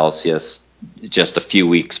 60 Celsius just a few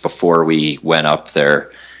weeks before we went up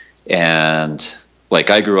there. And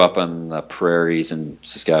like, I grew up on the prairies in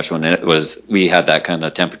Saskatchewan, and we had that kind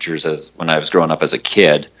of temperatures as when I was growing up as a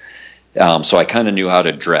kid. So I kind of knew how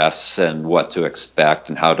to dress and what to expect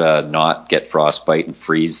and how to not get frostbite and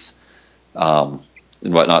freeze and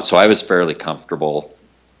whatnot. So I was fairly comfortable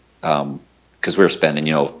because we were spending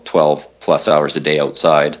 12 plus hours a day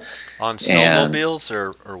outside. On snowmobiles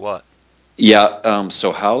or what? Yeah.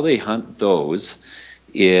 So how they hunt those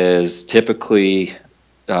is typically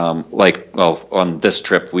on this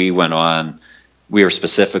trip we went on, we were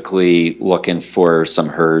specifically looking for some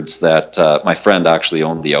herds that my friend actually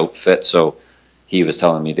owned the outfit. So he was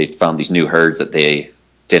telling me they found these new herds that they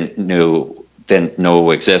didn't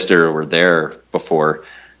know existed or were there before.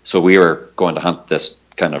 So we were going to hunt this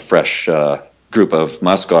kind of fresh group of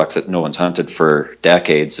muskox that no one's hunted for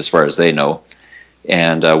decades, as far as they know.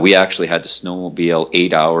 And we actually had to snowmobile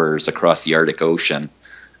 8 hours across the Arctic Ocean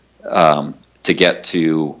to get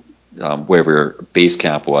to where our base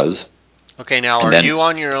camp was. Okay, now are you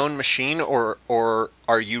on your own machine or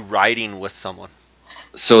are you riding with someone?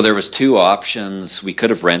 So there was two options. We could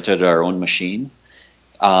have rented our own machine,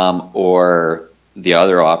 or the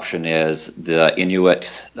other option is the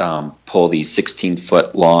Inuit pull these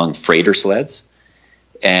 16-foot long freighter sleds,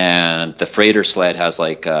 and the freighter sled has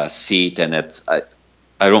like a seat, and I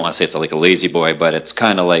don't want to say it's like a lazy boy, but it's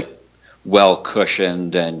kind of like well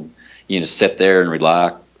cushioned, and you just sit there and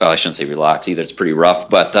relax. I shouldn't say relax either. It's pretty rough,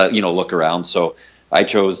 but look around. So I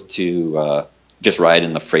chose to just ride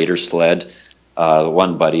in the freighter sled. The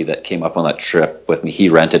one buddy that came up on that trip with me, he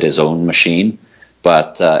rented his own machine.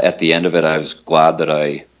 But at the end of it, I was glad that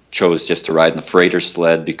I chose just to ride in the freighter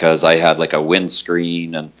sled because I had like a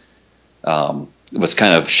windscreen and was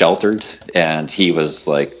kind of sheltered. And he was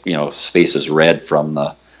like, his face is red from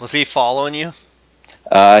the... Was he following you?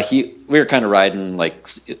 We were kind of riding like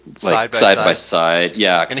side by side,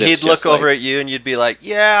 yeah. And he'd look over at you, and you'd be like,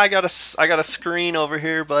 "Yeah, I got a screen over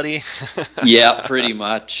here, buddy." Yeah, pretty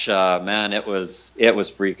much. Man, it was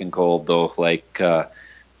freaking cold though. Like,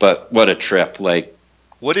 but what a trip! Like,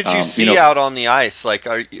 what did you see out on the ice? Like,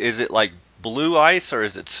 is it like blue ice or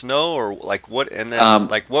is it snow or like what? And then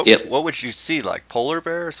what would you see? Like polar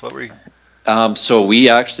bears? What were you? So we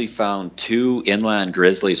actually found 2 inland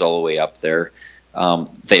grizzlies all the way up there. The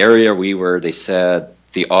area we were, they said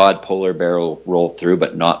the odd polar bear will roll through,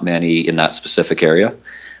 but not many in that specific area.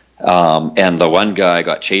 And the one guy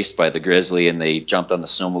got chased by the grizzly, and they jumped on the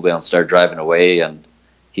snowmobile and started driving away. And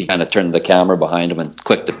he kind of turned the camera behind him and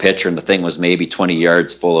clicked the picture, and the thing was maybe 20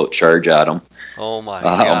 yards full out charge at him. Oh my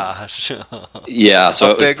gosh. Yeah, so A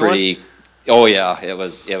it was big pretty. one? Oh yeah, it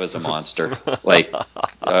was a monster. Like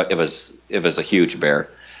it was a huge bear,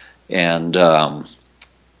 and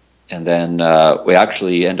then we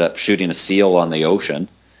actually ended up shooting a seal on the ocean.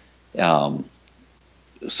 Um,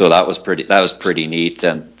 so that was pretty neat.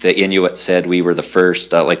 And the Inuit said we were the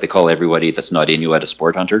first, like they call everybody that's not Inuit a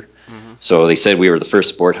sport hunter. Hmm. So they said we were the first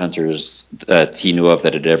sport hunters that he knew of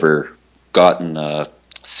that had ever gotten a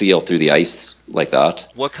seal through the ice like that.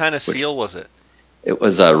 What kind of Which seal was it? it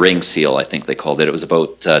was a ring seal, I think they called it. It was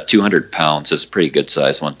about 200 pounds. It's a pretty good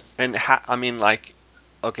size one. And I mean, like,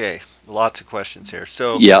 okay, lots of questions here.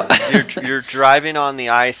 So Yeah. you're driving on the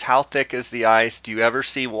ice. How thick is the ice? Do you ever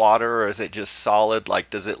see water, or is it just solid?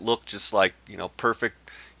 Like, does it look just like, perfect,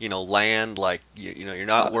 land? Like, you're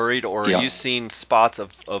not worried, or are Yeah. you seeing spots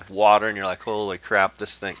of water and you're like, holy crap,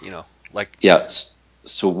 this thing, like, Yeah.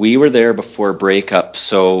 So we were there before breakup.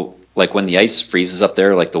 So like when the ice freezes up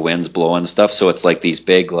there, like the wind's blowing and stuff. So it's like these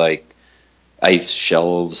big like ice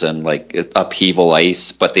shelves and like upheaval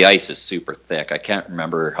ice, but the ice is super thick. I can't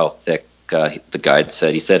remember how thick the guide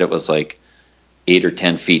said. He said it was like 8 or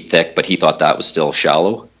 10 feet thick, but he thought that was still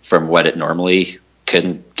shallow from what it normally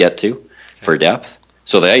couldn't get to okay. for depth.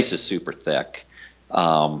 So the ice is super thick.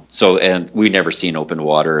 And we never seen open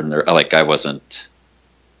water, and there, like I wasn't.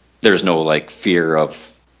 There's no like fear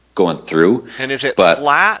of going through, And is it but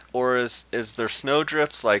flat, or is there snow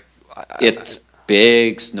drifts? Like, it's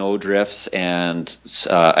big snow drifts and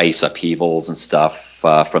ice upheavals and stuff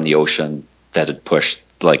from the ocean that had pushed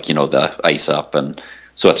the ice up, and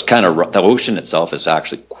so it's kind of the ocean itself is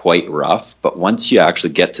actually quite rough, but once you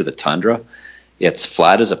actually get to the tundra, it's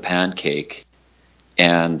flat as a pancake.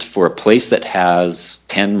 And for a place that has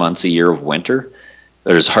 10 months a year of winter,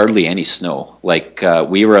 there's hardly any snow. Like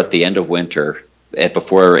we were at the end of winter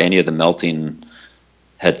before any of the melting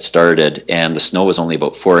had started, and the snow was only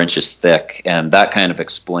about 4 inches thick, and that kind of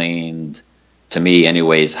explained to me,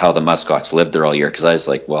 anyways, how the muskox lived there all year. Because I was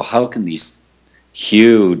like, well, how can these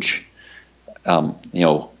huge,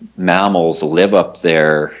 mammals live up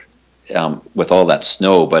there with all that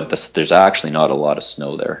snow? But there's actually not a lot of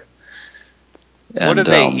snow there, what do and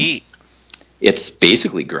they eat? it's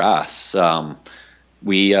basically grass. I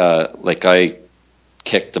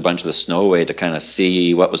kicked a bunch of the snow away to kind of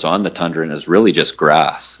see what was on the tundra, and it's really just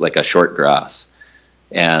grass, like a short grass.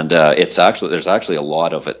 And there's actually a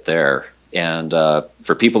lot of it there. And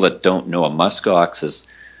for people that don't know, a muskox is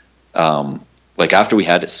like after we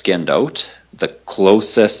had it skinned out, the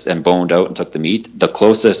closest and boned out and took the meat, the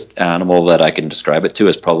closest animal that I can describe it to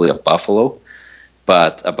is probably a buffalo,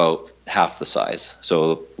 but about half the size.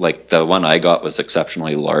 So like the one I got was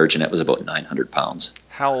exceptionally large, and it was about 900 pounds.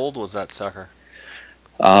 How old was that sucker?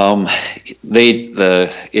 Um,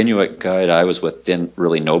 the Inuit guide I was with didn't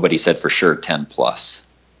really know, but he said for sure 10 plus,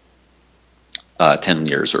 10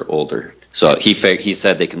 years or older. So he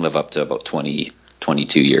said they can live up to about 20,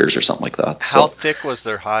 22 years or something like that. How So thick was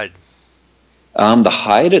their hide? the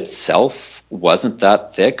hide itself wasn't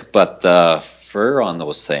that thick, but the fur on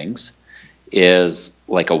those things is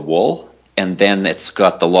like a wool, and then it's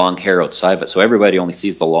got the long hair outside of it. So everybody only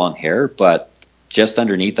sees the long hair, but just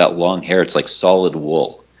underneath that long hair, it's like solid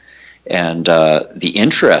wool. And the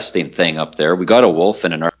interesting thing up there, we got a wolf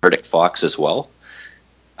and an Arctic fox as well.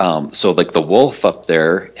 So like the wolf up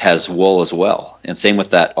there has wool as well, and same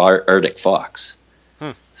with that Arctic fox.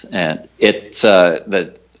 Hmm. And it's not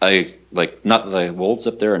the wolves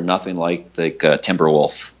up there are nothing like a timber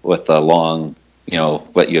wolf with a long,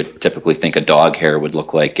 what you typically think a dog hair would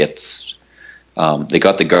look like. It's they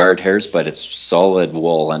got the guard hairs, but it's solid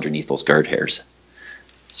wool underneath those guard hairs.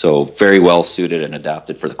 So very well suited and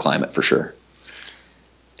adapted for the climate for sure.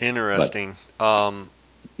 Interesting. And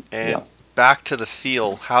Yeah. back to the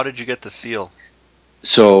seal. How did you get the seal?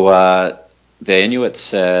 So the Inuit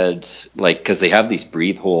said, like, because they have these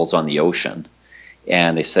breathe holes on the ocean,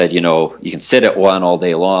 and they said, you can sit at one all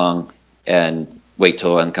day long and wait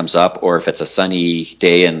till one comes up, or if it's a sunny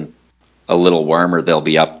day and a little warmer, they'll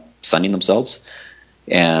be up sunning themselves.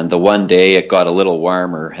 And the one day it got a little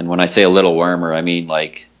warmer, and when I say a little warmer, I mean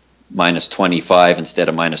like minus 25 instead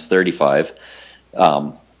of minus 35.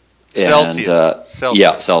 Celsius. Celsius.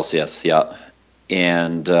 Yeah, Celsius, yeah.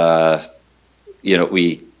 And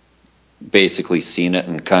we basically seen it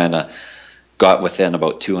and kind of got within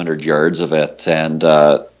about 200 yards of it, and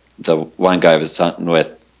the one guy I was hunting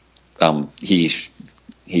with, he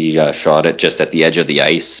shot it just at the edge of the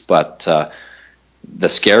ice. But the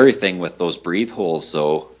scary thing with those breathe holes,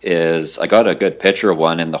 though, is I got a good picture of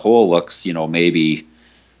one, and the hole looks, maybe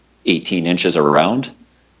 18 inches around.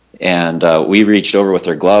 And we reached over with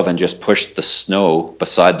our glove and just pushed the snow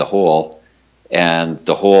beside the hole, and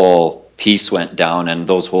the whole piece went down, and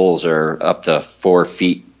those holes are up to 4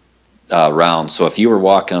 feet round. So if you were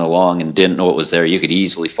walking along and didn't know it was there, you could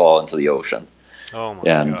easily fall into the ocean. Oh my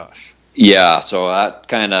gosh. Yeah, so that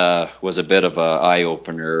kind of was a bit of a eye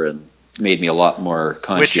opener and made me a lot more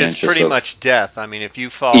conscientious. Which is pretty much death. I mean, if you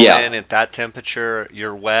fall in at that temperature,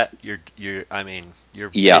 you're wet. You're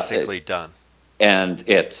basically done. And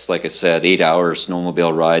it's, like I said, 8 hours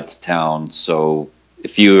snowmobile ride to town. So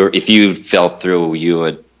if you fell through,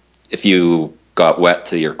 if you got wet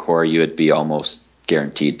to your core, you would be almost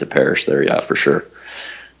guaranteed to perish there. Yeah, for sure.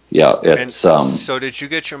 Yeah, it's. So did you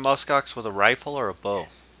get your muskox with a rifle or a bow?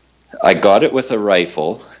 I got it with a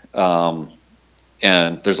rifle,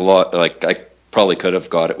 and there's a lot. Like, I probably could have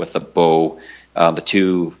got it with a bow. The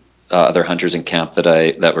two other hunters in camp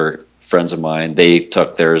that were friends of mine, they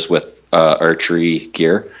took theirs with archery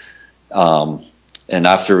gear. And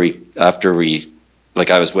after we, like,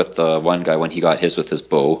 I was with the one guy when he got his with his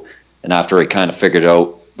bow, and after we kind of figured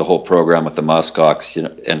out the whole program with the muskox,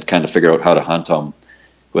 and kind of figured out how to hunt them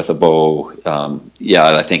with a bow,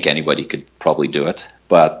 I think anybody could probably do it.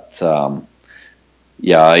 But I'm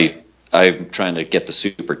trying to get the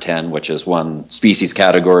Super 10, which is one species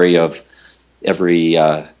category of every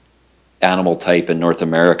animal type in North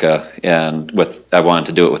America, and I wanted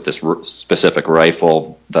to do it with this specific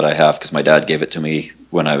rifle that I have because my dad gave it to me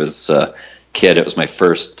when I was a kid. It was my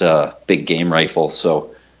first big game rifle,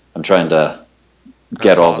 so I'm trying to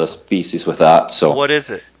get all the species with that. So what is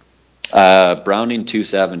it? Browning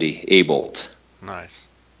 270 A-bolt. Nice.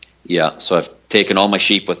 Yeah, so I've taken all my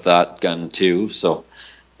sheep with that gun too. So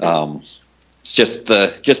it's just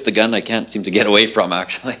the gun I can't seem to get away from,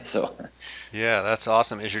 actually. So. Yeah, that's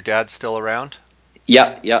awesome. Is your dad still around?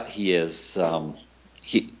 Yeah, he is.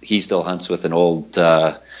 He still hunts with an old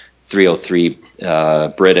 303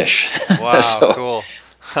 British. Wow, so, cool.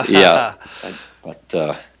 Yeah,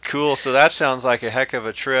 but cool. So that sounds like a heck of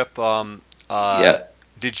a trip. Yeah.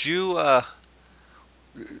 Did you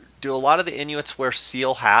do a lot of the Inuits wear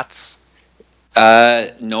seal hats?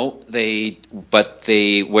 No, they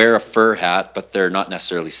wear a fur hat, but they're not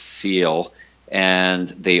necessarily seal, and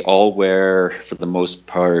they all wear, for the most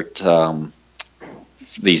part,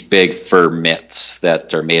 these big fur mitts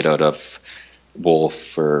that are made out of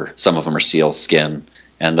wolf, or some of them are seal skin.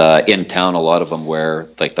 And in town, a lot of them wear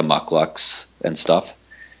like the mucklucks and stuff.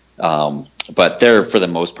 But they're, for the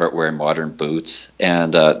most part, wearing modern boots.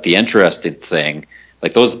 And the interesting thing,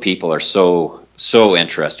 like, those people are so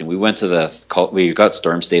interesting. We got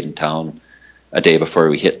storm stayed in town a day before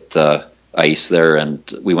we hit the ice there, and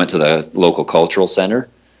we went to the local cultural center.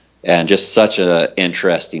 And just such an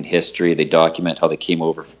interesting history. They document how they came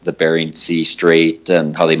over the Bering Sea Strait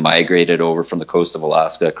and how they migrated over from the coast of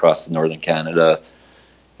Alaska across to northern Canada.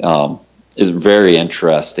 It's very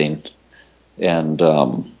interesting. And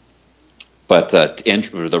but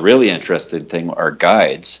the really interesting thing, our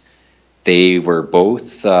guides, they were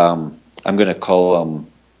both, I'm going to call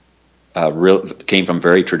them, came from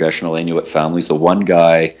very traditional Inuit families. The one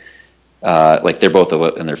guy, like, they're both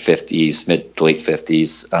in their 50s, mid to late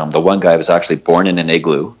 50s. The one guy was actually born in an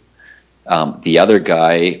igloo. The other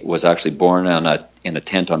guy was actually born in a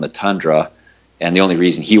tent on the tundra, and the only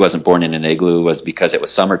reason he wasn't born in an igloo was because it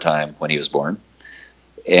was summertime when he was born.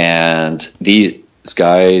 And these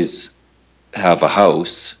guys have a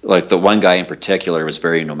house. Like, the one guy in particular was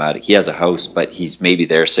very nomadic. He has a house, but he's maybe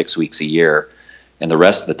there 6 weeks a year, and the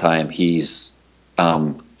rest of the time he's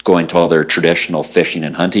going to all their traditional fishing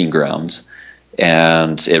and hunting grounds.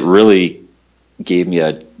 And it really gave me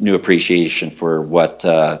a new appreciation for what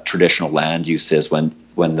traditional land use is when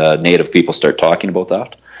the native people start talking about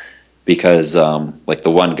that. Because like,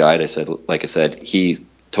 the one guide, like I said, he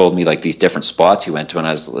told me, like, these different spots he went to, and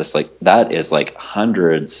I was just like, that is like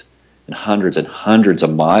hundreds and hundreds and hundreds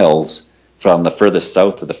of miles from the furthest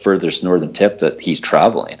south to the furthest northern tip that he's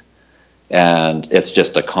traveling. And it's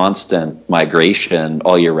just a constant migration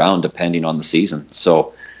all year round, depending on the season.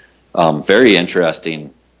 So very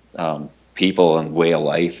interesting people and way of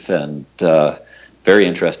life, and very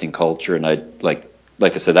interesting culture. And like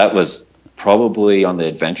I said, that was probably, on the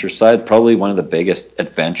adventure side, probably one of the biggest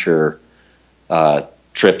adventure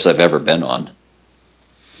trips I've ever been on.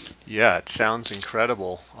 Yeah, it sounds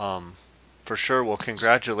incredible. For sure. Well,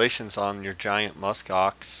 congratulations on your giant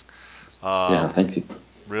muskox. Yeah, Um, thank you.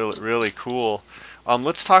 really cool.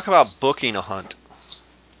 Let's talk about booking a hunt.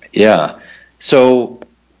 Yeah. So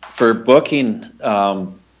for booking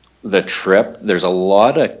the trip, there's a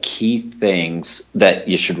lot of key things that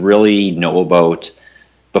you should really know about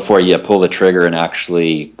before you pull the trigger and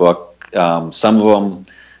actually book. Some of them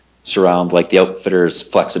surround like the outfitter's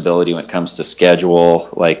flexibility when it comes to schedule.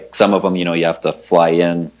 Like some of them, you have to fly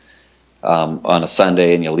in on a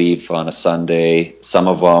Sunday and you leave on a Sunday. Some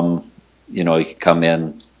of them, you can come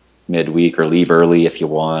in midweek or leave early if you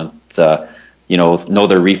want. Know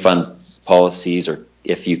their refund policies, or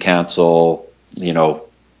if you cancel,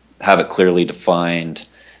 have it clearly defined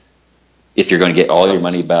if you're going to get all your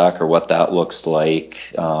money back or what that looks like.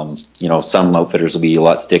 Some outfitters will be a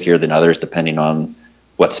lot stickier than others depending on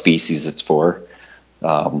what species it's for.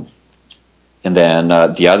 And then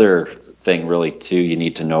the other thing really too you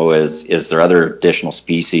need to know is there other additional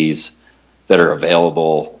species that are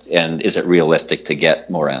available, and is it realistic to get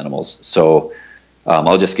more animals? So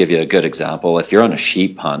I'll just give you a good example. If you're on a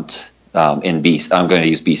sheep hunt in BC, I'm going to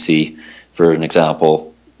use BC for an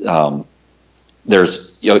example.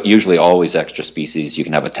 There's usually always extra species you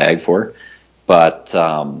can have a tag for, but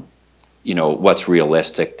what's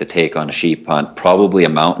realistic to take on a sheep hunt? Probably a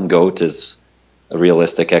mountain goat is a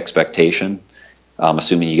realistic expectation,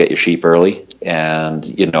 assuming you get your sheep early. And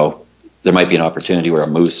there might be an opportunity where a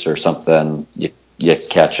moose or something you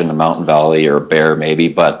catch in the mountain valley, or a bear maybe,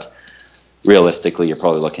 but realistically you're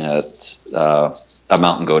probably looking at a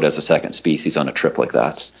mountain goat as a second species on a trip like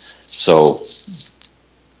that. So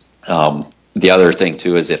the other thing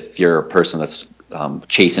too is if you're a person that's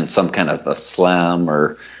chasing some kind of a slam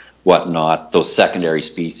or whatnot, those secondary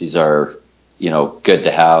species are good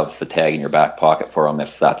to have the tag in your back pocket for them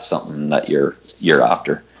if that's something that you're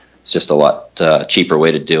after. It's just a lot cheaper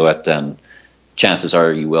way to do it, and chances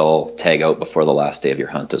are you will tag out before the last day of your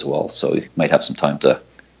hunt as well, so you might have some time to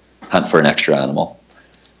hunt for an extra animal.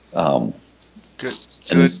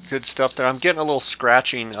 Good stuff there. I'm getting a little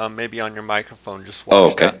scratching, maybe on your microphone. Just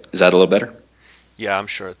watch okay. that. Is that a little better? Yeah, I'm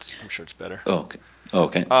sure it's better. Okay.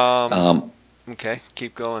 Okay,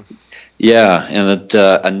 keep going. Yeah, and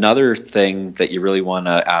another thing that you really want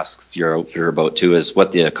to ask your outfitter about too is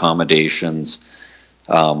what the accommodations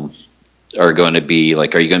are going to be.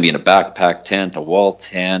 Like, are you going to be in a backpack tent, a wall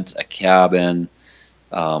tent, a cabin?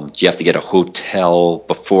 Do you have to get a hotel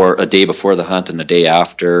a day before the hunt and a day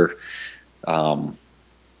after? What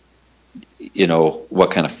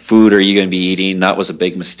kind of food are you going to be eating? That was a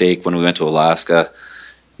big mistake when we went to Alaska.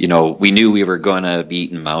 We knew we were going to be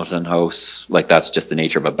eating Mountain House. Like, that's just the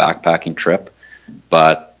nature of a backpacking trip.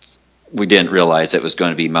 But we didn't realize it was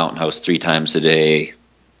going to be Mountain House 3 times a day,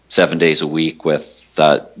 7 days a week with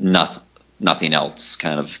nothing else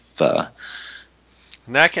kind of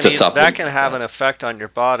And that to supplement can have an effect on your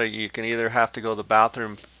body. You can either have to go to the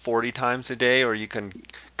bathroom 40 times a day, or you can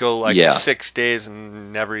go like Yeah. 6 days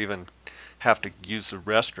and never even have to use the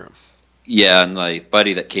restroom. Yeah, and my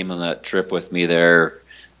buddy that came on that trip with me there,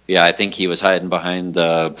 yeah, I think he was hiding behind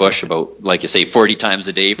the bush about, like you say, 40 times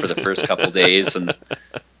a day for the first couple of days, and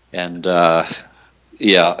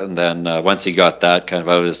yeah, and then once he got that kind of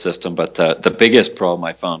out of his system. But the biggest problem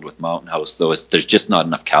I found with Mountain House though is there's just not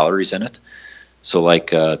enough calories in it. So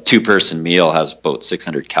like a 2-person meal has about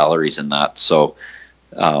 600 calories in that. So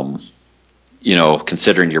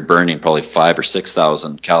considering you're burning probably 5,000 or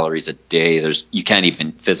 6,000 calories a day, you can't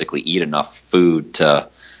even physically eat enough food to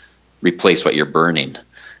replace what you're burning.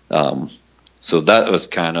 So that was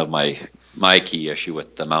kind of my key issue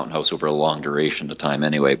with the Mountain House over a long duration of time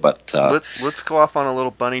anyway. But let's go off on a little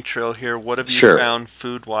bunny trail here. What have you sure. found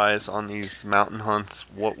food-wise on these mountain hunts?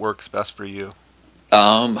 What works best for you?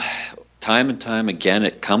 Time and time again,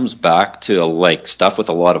 it comes back to like stuff with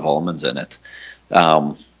a lot of almonds in it.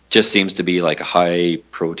 Just seems to be like a high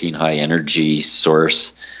protein, high energy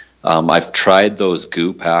source. I've tried those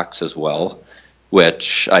goo packs as well,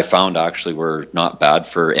 which I found actually were not bad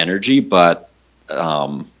for energy, but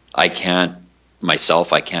I can't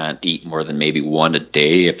eat more than maybe one a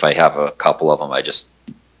day. If I have a couple of them, I just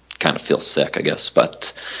kind of feel sick, I guess.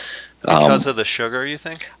 But because of the sugar, you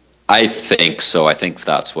think? I think so. I think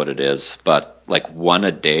that's what it is. But like one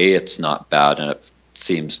a day, it's not bad, and it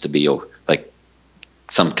seems to be like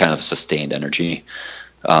some kind of sustained energy.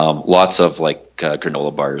 Lots of like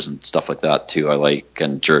granola bars and stuff like that too. I like,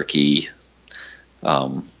 and jerky.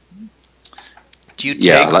 Do you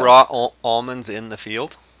take raw almonds in the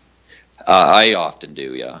field? I often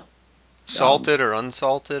do, yeah. Salted or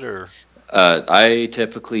unsalted, or? I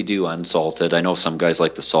typically do unsalted. I know some guys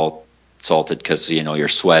like the salted because you're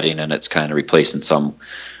sweating and it's kind of replacing some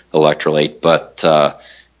electrolyte. But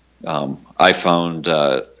I found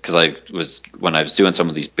because when I was doing some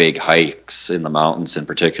of these big hikes in the mountains in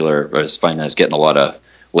particular, I was finding I was getting a lot of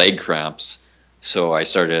leg cramps. So I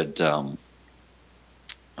started uh,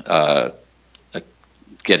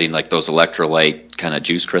 getting like those electrolyte kind of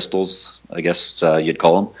juice crystals, I guess you'd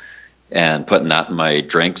call them, and putting that in my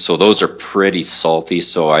drink. So those are pretty salty.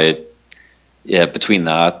 So between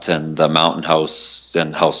that and the Mountain House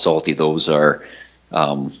and how salty those are,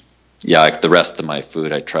 the rest of my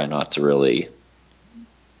food, I try not to really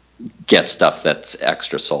get stuff that's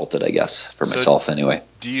extra salted, I guess, for myself anyway.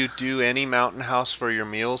 Do you do any Mountain House for your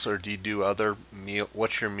meals, or do you do other meal?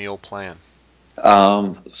 What's your meal plan?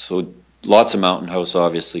 So lots of Mountain House,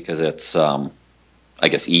 obviously, because it's, I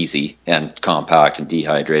guess, easy and compact and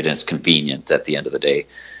dehydrated, and it's convenient at the end of the day.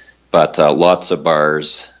 But lots of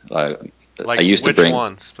bars. Like I used which to bring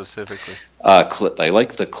ones specifically? I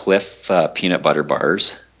like the Cliff peanut butter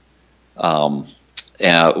bars.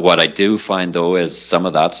 And what I do find though is some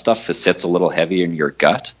of that stuff sits a little heavy in your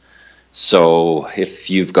gut. So if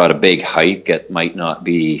you've got a big hike, it might not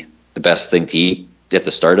be the best thing to eat at the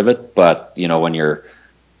start of it. But when you're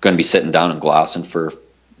going to be sitting down and glassing for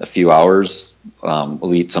a few hours,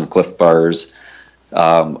 we'll eat some Cliff bars.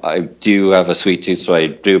 I do have a sweet tooth, so I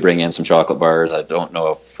do bring in some chocolate bars. I don't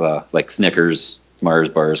know if like Snickers, Mars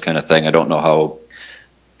bars kind of thing. I don't know how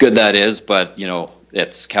good that is, but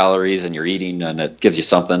it's calories and you're eating, and it gives you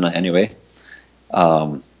something anyway.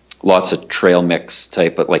 Lots of trail mix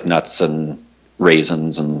type, but like nuts and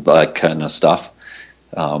raisins and that kind of stuff.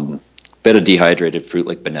 Bit of dehydrated fruit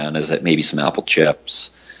like bananas, maybe some apple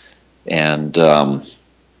chips, and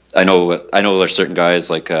I know there's certain guys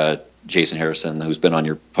like Jason Harrison, who's been on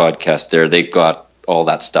your podcast there. They've got all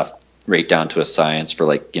that stuff right down to a science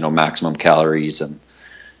for maximum calories, and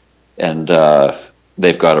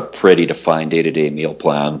they've got a pretty defined day-to-day meal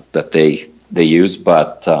plan that they use.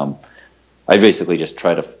 But I basically just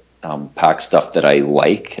try to pack stuff that I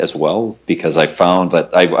like as well, because I found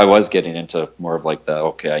that I was getting into more of like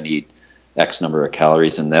I need X number of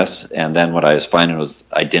calories in this, and then what I was finding was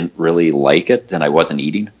I didn't really like it and I wasn't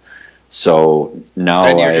eating. So now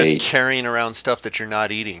then you're just carrying around stuff that you're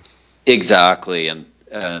not eating. Exactly, and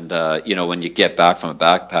when you get back from a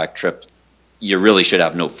backpack trip, you really should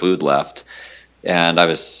have no food left. And I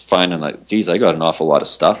was finding like, geez, I got an awful lot of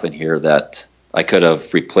stuff in here that I could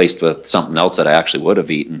have replaced with something else that I actually would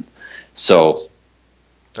have eaten. So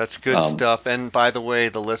that's good stuff. And by the way,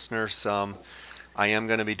 the listeners, I am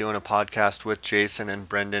going to be doing a podcast with Jason and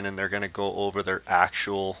Brendan, and they're going to go over their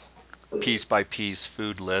actual piece by piece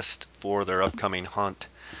food list for their upcoming hunt.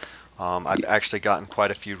 I've actually gotten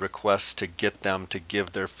quite a few requests to get them to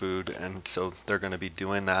give their food, and so they're going to be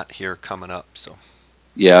doing that here coming up. So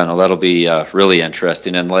yeah, no, that'll be really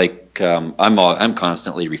interesting. And I'm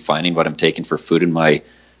constantly refining what I'm taking for food in my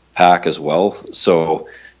pack as well. So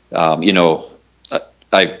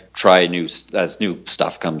I try as new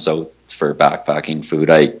stuff comes out for backpacking food.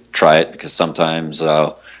 I try it because sometimes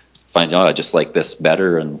find I just like this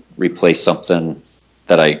better and replace something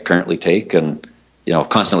that I currently take, and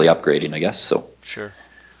constantly upgrading, I guess. So sure,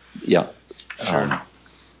 yeah, sure.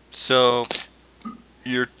 So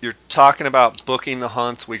you're talking about booking the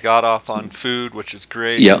hunts. We got off on food, which is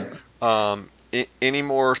great. Yeah. Any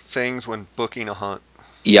more things when booking a hunt?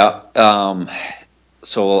 Yeah.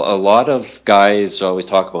 So a lot of guys always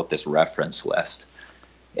talk about this reference list,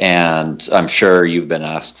 and I'm sure you've been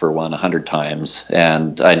asked for one 100 times,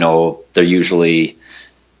 and I know they're usually,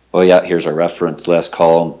 oh yeah, here's our reference list,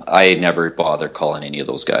 call them. I never bother calling any of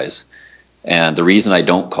those guys. And the reason I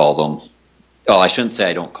don't call them, I shouldn't say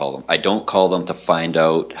I don't call them. I don't call them to find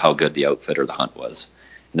out how good the outfit or the hunt was.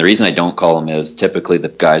 And the reason I don't call them is typically the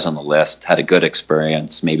guys on the list had a good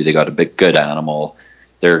experience. Maybe they got a good animal.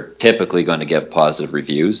 They're typically going to give positive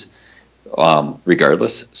reviews,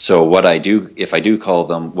 regardless. So what I do, if I do call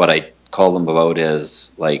them, what I call them about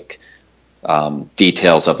is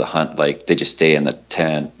details of the hunt, like they just stay in the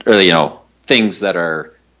tent, or things that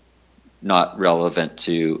are not relevant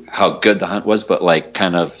to how good the hunt was, but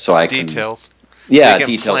kind of so I can details.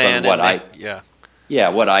 Details on what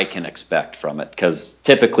what I can expect from it, because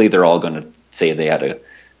typically they're all going to say they had a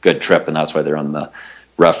good trip, and that's why they're on the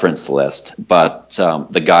reference list. But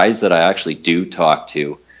the guys that I actually do talk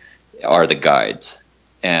to are the guides,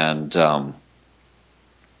 and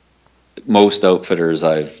most outfitters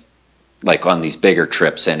I've on these bigger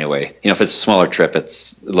trips anyway. If it's a smaller trip,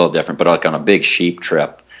 it's a little different. But on a big sheep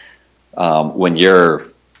trip, when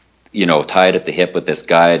you're tied at the hip with this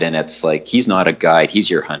guide, and it's like he's not a guide, he's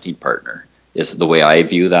your hunting partner, is the way I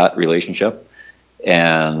view that relationship.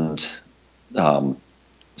 And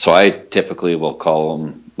so I typically will call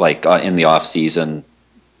him in the off season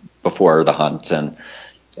before the hunt, and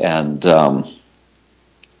and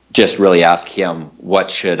just really ask him,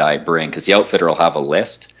 what should I bring? Because the outfitter will have a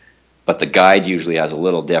list, but the guide usually has a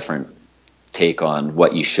little different take on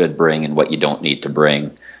what you should bring and what you don't need to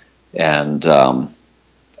bring. And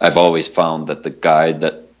I've always found that the guide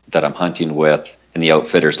that I'm hunting with and the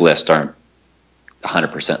outfitter's list aren't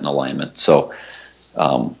 100% in alignment. So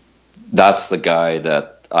that's the guy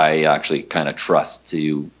that I actually kind of trust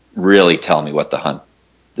to really tell me what the hunt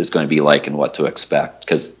is going to be like and what to expect,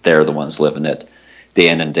 because they're the ones living it day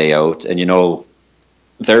in and day out. And,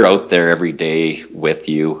 they're out there every day with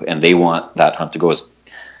you, and they want that hunt to go as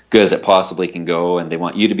good as it possibly can go, and they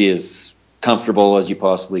want you to be as comfortable as you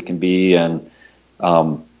possibly can be. And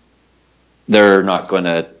they're not going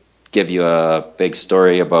to give you a big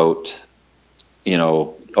story about,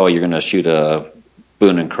 oh, you're going to shoot a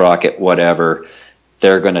Boone and Crockett, whatever.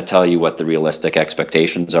 They're going to tell you what the realistic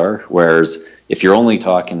expectations are. Whereas if you're only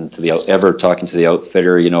talking to the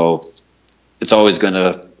outfitter, it's always going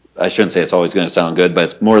to, I shouldn't say it's always going to sound good, but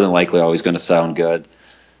it's more than likely always going to sound good.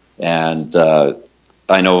 And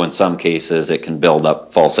I know in some cases it can build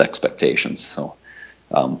up false expectations. So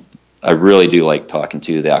I really do like talking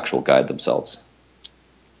to the actual guide themselves.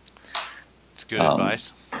 It's good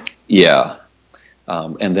advice. Yeah.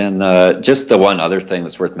 And then just the one other thing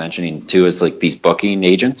that's worth mentioning too is like these booking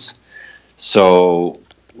agents. So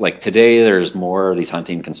like today there's more of these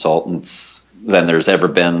hunting consultants than there's ever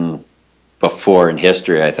been before in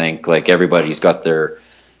history. I think like everybody's got their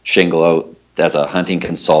shingle out as a hunting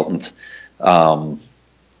consultant.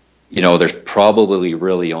 There's probably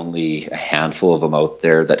really only a handful of them out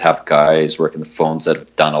there that have guys working the phones that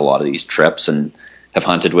have done a lot of these trips and have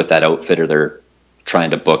hunted with that outfitter they're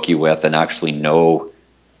trying to book you with and actually know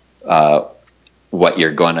what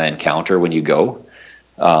you're going to encounter when you go.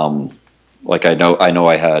 Like I know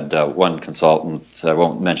I had one consultant, I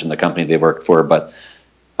won't mention the company they worked for, but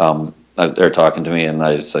they're talking to me and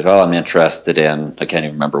I was like, oh, I'm interested in, I can't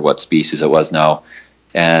even remember what species it was now.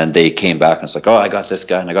 And they came back and it's like, oh, I got this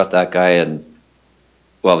guy and I got that guy. And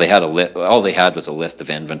well, they had all they had was a list of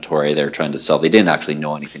inventory they were trying to sell. They didn't actually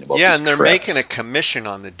know anything about Yeah, these and they're trips. making a commission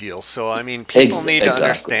on the deal. So, I mean, people need to Exactly.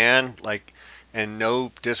 understand, like, and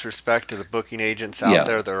no disrespect to the booking agents out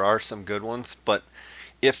there are some good ones, but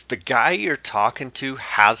if the guy you're talking to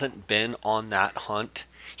hasn't been on that hunt,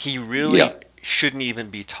 he really shouldn't even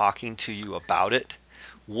be talking to you about it.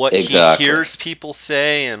 What he hears people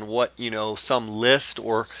say and what, some list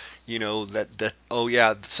or, that oh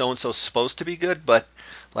yeah, so and so's supposed to be good, but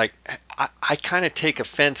like I kind of take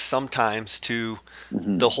offense sometimes to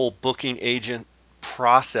the whole booking agent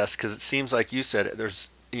process, because it seems like you said there's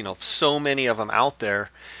so many of them out there,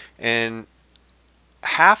 and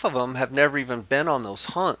half of them have never even been on those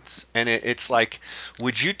hunts. And it's like,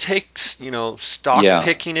 would you take stock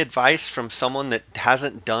picking advice from someone that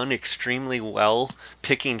hasn't done extremely well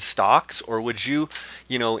picking stocks, or would you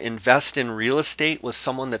invest in real estate with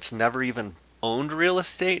someone that's never even owned real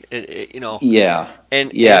estate?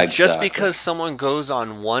 And just because someone goes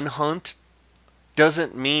on one hunt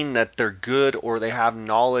doesn't mean that they're good or they have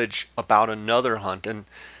knowledge about another hunt. And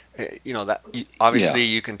that obviously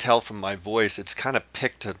you can tell from my voice, it's kind of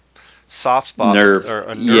picked a soft spot or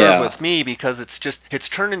a nerve with me, because it's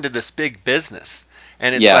turned into this big business.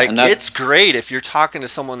 And it's it's great if you're talking to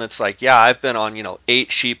someone that's like, yeah, I've been on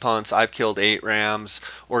 8 sheep hunts, I've killed 8 rams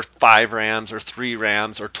or 5 rams or 3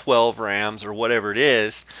 rams or 12 rams or whatever it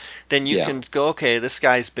is. Then you can go, okay, this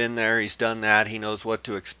guy's been there, he's done that, he knows what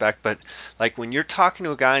to expect. But like when you're talking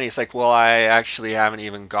to a guy and he's like, well, I actually haven't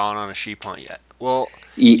even gone on a sheep hunt yet. Well,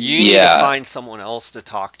 you need to find someone else to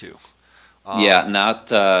talk to. Not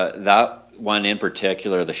that one in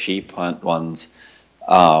particular, the sheep hunt ones.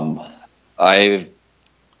 I've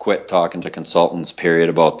quit talking to consultants, period,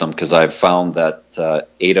 about them, because I've found that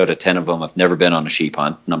 8 out of 10 of them have never been on a sheep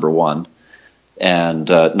hunt, number one. And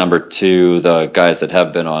number two, the guys that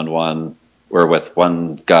have been on one were with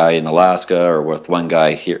one guy in Alaska or with one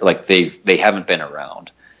guy here. Like they haven't been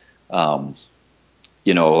around.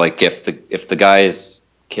 Like if the guy's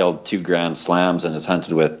killed 2 grand slams and has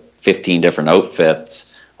hunted with 15 different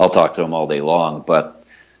outfits, I'll talk to him all day long. But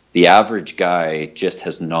the average guy just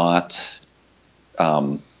has not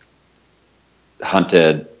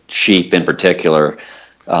hunted sheep in particular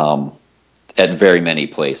at very many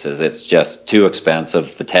places. It's just too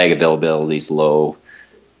expensive. The tag availability is low.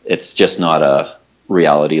 It's just not a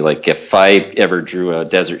reality. Like if I ever drew a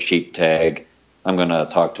desert sheep tag, I'm going to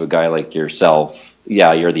talk to a guy like yourself.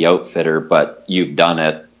 Yeah, you're the outfitter, but you've done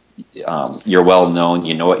it. You're well known.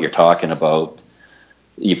 You know what you're talking about.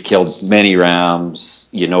 You've killed many rams.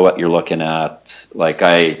 You know what you're looking at. Like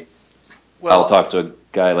I'll talk to a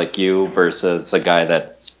guy like you versus a guy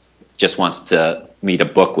that just wants me to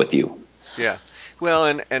book with you. Yeah. Well,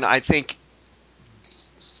 and I think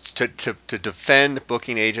to defend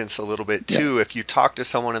booking agents a little bit Yeah. too, if you talk to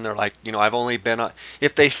someone and they're like, I've only been on,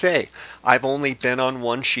 if they say, I've only been on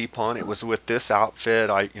one sheep hunt, it was with this outfit,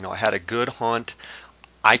 I had a good hunt.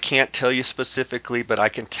 I can't tell you specifically, but I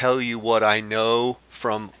can tell you what I know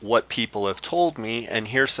from what people have told me, and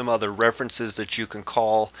here's some other references that you can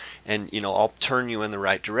call, and I'll turn you in the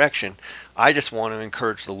right direction. I just want to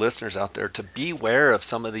encourage the listeners out there to beware of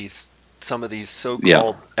some of these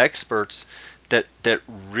so-called experts that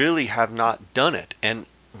really have not done it. And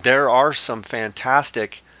there are some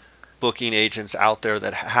fantastic booking agents out there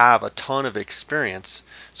that have a ton of experience.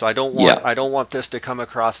 So I don't want this to come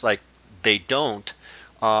across like they don't,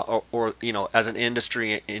 or as an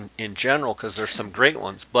industry in general, because there's some great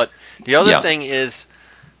ones. But the other thing is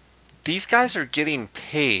these guys are getting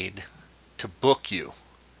paid to book you.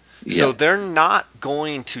 So they're not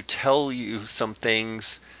going to tell you some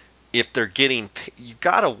things if they're getting you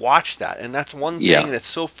got to watch that. And that's one thing that's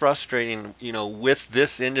so frustrating, with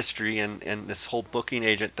this industry and this whole booking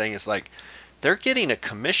agent thing is like they're getting a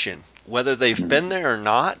commission whether they've been there or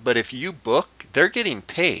not, but if you book, they're getting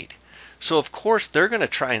paid. So of course they're going to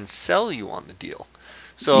try and sell you on the deal.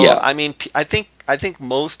 So I mean, I think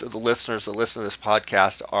most of the listeners that listen to this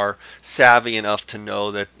podcast are savvy enough to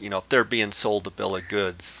know that, if they're being sold a bill of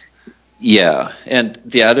goods. Yeah, and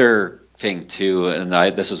the other thing too, and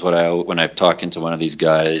this is what when I'm talking to one of these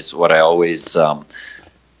guys, what I always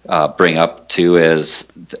bring up too is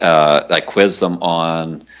I quiz them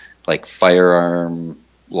on like firearm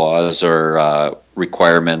laws or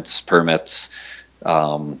requirements, permits,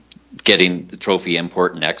 getting the trophy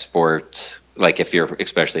import and export. Like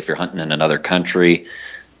especially if you're hunting in another country,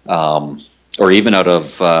 or even out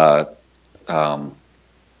of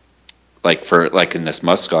like in this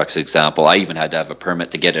muskox example, I even had to have a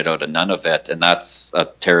permit to get it out of Nunavut, and that's a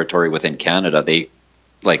territory within Canada.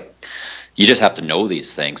 You just have to know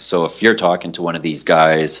these things. So if you're talking to one of these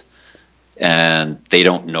guys and they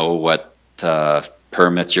don't know what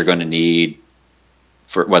permits you're going to need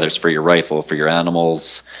for, whether it's for your rifle, for your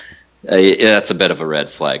animals, that's a bit of a red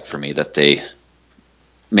flag for me that they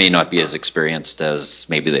may not be as experienced as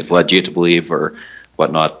maybe they've led you to believe or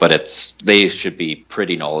whatnot, but they should be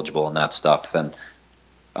pretty knowledgeable in that stuff. And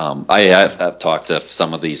I have talked to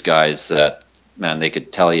some of these guys that, man, they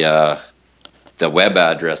could tell you the web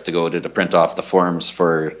address to go to print off the forms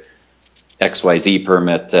for XYZ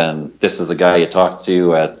permit, and this is the guy you talk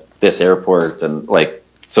to at this airport, and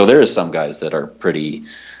so there is some guys that are pretty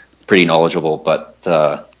knowledgeable, but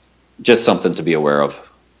just something to be aware of.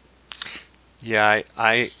 Yeah,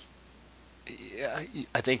 I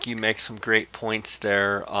think you make some great points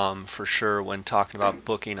there, for sure, when talking about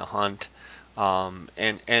booking a hunt.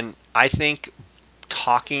 And I think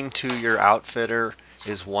talking to your outfitter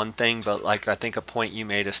is one thing, but I think a point you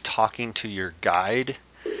made is talking to your guide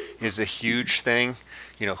is a huge thing.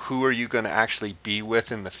 Who are you going to actually be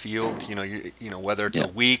with in the field? Whether it's a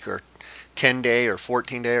week or 10-day or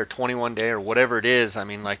 14-day or 21-day or whatever it is. I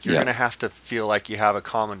mean, you're going to have to feel like you have a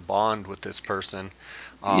common bond with this person.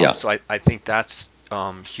 So I think that's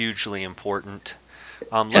hugely important.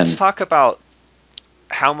 Let's talk about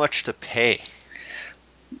how much to pay.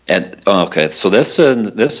 And okay, so this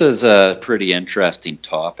is a pretty interesting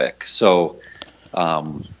topic. So,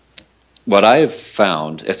 what I've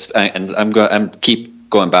found and I'm keep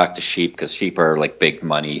going back to sheep because sheep are like big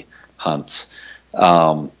money hunts.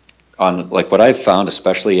 On what I've found,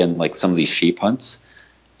 especially in some of these sheep hunts,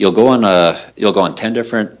 you'll go on 10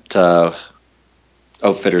 different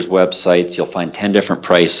outfitters' websites. You'll find 10 different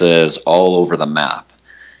prices all over the map.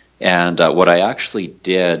 And what I actually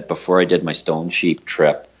did before I did my stone sheep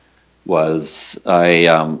trip was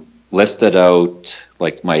I listed out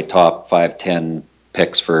my top 5-10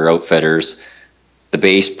 picks for outfitters, the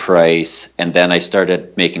base price, and then I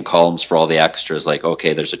started making columns for all the extras. Like,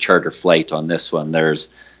 okay, there's a charter flight on this one, there's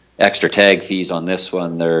extra tag fees on this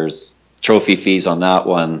one, there's trophy fees on that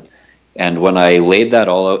one. And when I laid that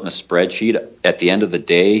all out in a spreadsheet, at the end of the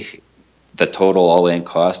day, the total all-in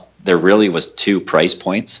cost, there really was 2 price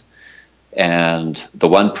points. And the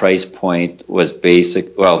one price point was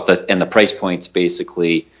the price points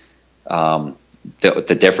basically,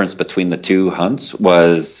 the difference between the 2 hunts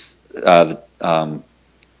was, or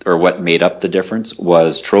what made up the difference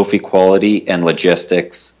was trophy quality and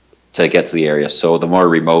logistics to get to the area. So the more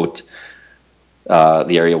remote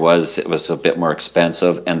the area was, it was a bit more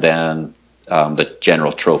expensive, and then the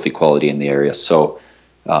general trophy quality in the area. So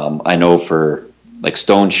I know for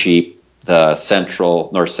stone sheep, the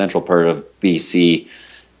north central part of BC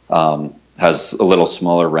has a little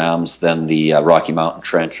smaller rams than the Rocky Mountain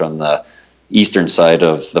Trench on the eastern side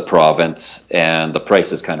of the province, and the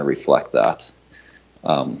prices kind of reflect that.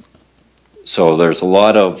 So there's a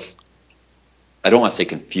lot of, I don't want to say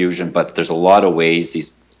confusion, but there's a lot of ways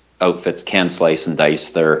these outfits can slice and dice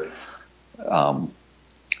their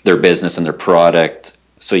business and their product.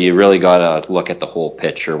 So you really got to look at the whole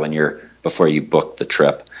picture before you book the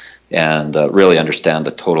trip, and really understand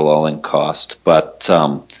the total all-in cost. But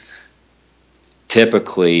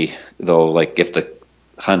typically, though, like if the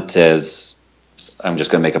hunt is, I'm just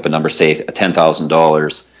going to make up a number, say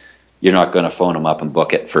 $10,000, you're not going to phone them up and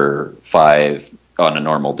book it for $5,000 on a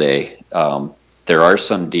normal day. There are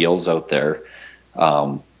some deals out there,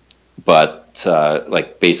 but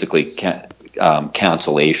like basically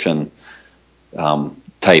cancellation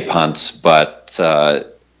type hunts. But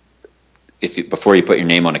before you put your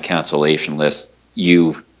name on a cancellation list,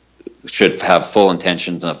 you should have full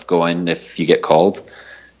intentions of going if you get called,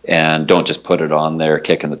 and don't just put it on there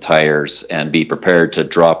kicking the tires, and be prepared to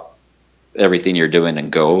drop everything you're doing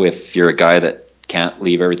and go. If you're a guy that can't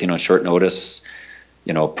leave everything on short notice,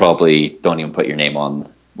 probably don't even put your name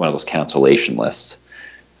on one of those cancellation lists.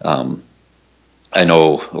 I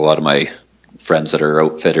know a lot of my friends that are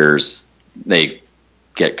outfitters, they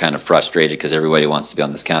get kind of frustrated because everybody wants to be on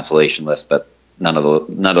this cancellation list, but none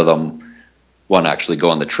of them want to actually go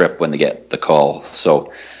on the trip when they get the call.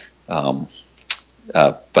 So, but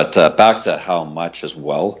back to how much as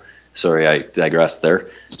well. Sorry, I digressed there.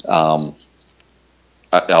 I'll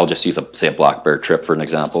just use a black bear trip for an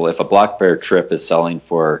example. If a black bear trip is selling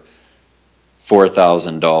for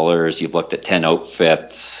 $4,000, you've looked at 10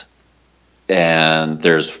 outfits, and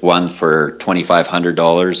there's one for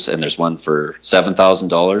 $2,500 and there's one for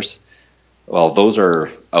 $7,000. Well, those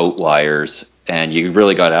are outliers, and you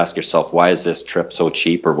really got to ask yourself, why is this trip so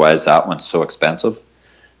cheap, or why is that one so expensive?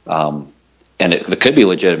 And there could be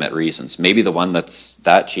legitimate reasons. Maybe the one that's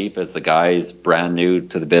that cheap is the guy's brand new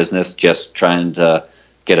to the business, just trying to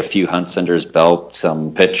get a few hunts under his belt,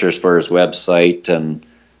 some pictures for his website, and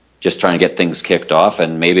just trying to get things kicked off,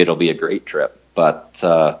 and maybe it'll be a great trip. But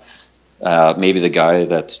maybe the guy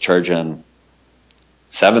that's charging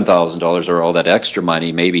 $7,000 or all that extra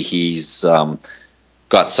money, maybe he's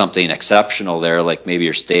got something exceptional there, like maybe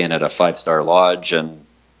you're staying at a 5-star lodge and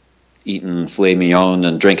eating filet mignon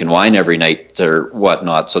and drinking wine every night or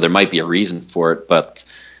whatnot. So there might be a reason for it, but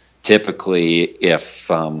typically if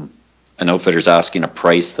an outfitter's asking a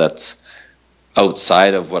price that's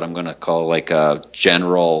outside of what I'm going to call like a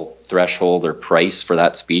general threshold or price for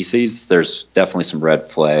that species, there's definitely some red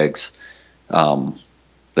flags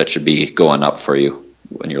that should be going up for you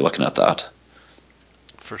when you're looking at that.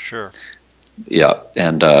 For sure. Yeah,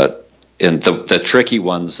 and the tricky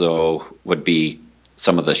ones though would be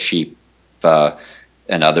some of the sheep and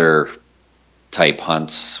other type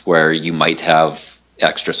hunts where you might have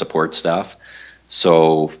extra support staff.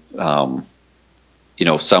 So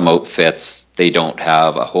some outfits, they don't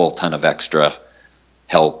have a whole ton of extra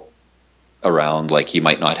help around. Like you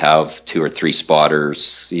might not have 2 or 3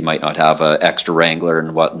 spotters, you might not have an extra wrangler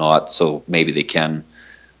and whatnot, so maybe they can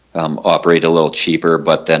operate a little cheaper.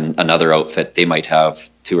 But then another outfit, they might have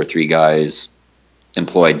 2 or 3 guys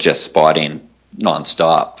employed just spotting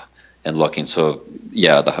nonstop and looking. So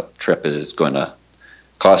yeah, the trip is going to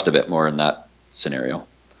cost a bit more in that scenario.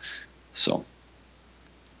 So,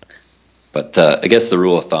 but I guess the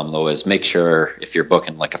rule of thumb though is make sure if you're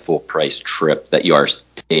booking like a full price trip that you are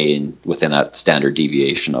staying within that standard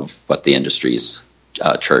deviation of what the industry's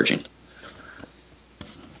charging.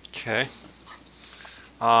 Okay.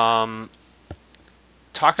 Talk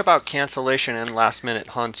about cancellation and last minute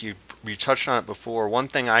hunts. You touched on it before. One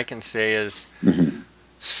thing I can say is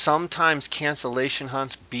sometimes cancellation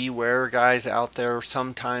hunts, beware guys out there,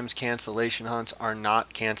 sometimes cancellation hunts are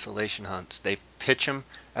not cancellation hunts. They pitch them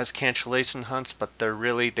as cancellation hunts, but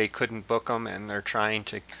they couldn't book them, and they're trying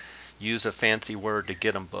to use a fancy word to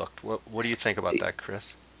get them booked. What do you think about that,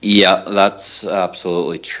 Chris? Yeah, that's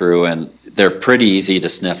absolutely true, and they're pretty easy to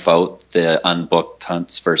sniff out, the unbooked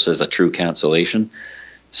hunts versus a true cancellation.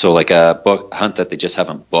 So like a hunt that they just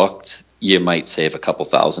haven't booked, you might save a couple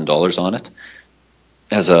 $1,000s on it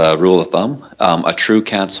as a rule of thumb. A true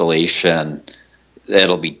cancellation,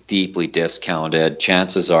 it'll be deeply discounted.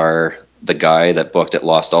 Chances are the guy that booked it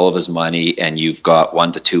lost all of his money, and you've got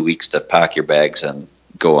 1 to 2 weeks to pack your bags and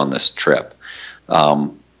go on this trip.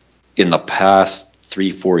 In the past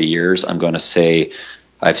 3-4 years, I'm going to say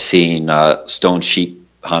I've seen stone sheep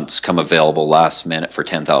hunts come available last minute for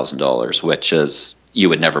 $10,000, which is, you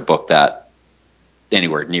would never book that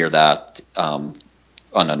anywhere near that on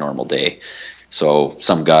a normal day. So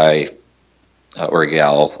some guy or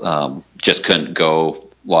gal just couldn't go,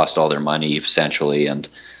 lost all their money essentially, and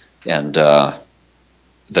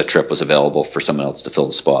the trip was available for someone else to fill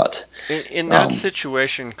the spot. In that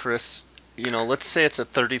situation, Chris, let's say it's a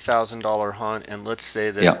 $30,000 hunt, and let's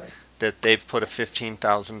say that Yeah, they've put a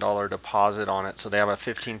 $15,000 deposit on it, so they have a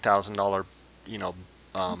 $15,000, you know,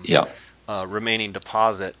 um, yeah, remaining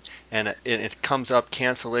deposit, and it comes up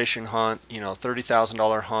cancellation hunt,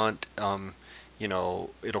 $30,000 hunt,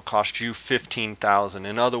 it'll cost you 15,000.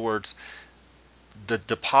 In other words, the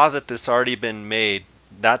deposit that's already been made,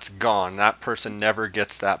 that's gone. That person never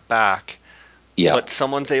gets that back, yeah, but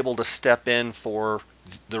someone's able to step in for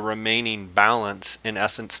the remaining balance, in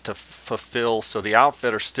essence, to fulfill, so the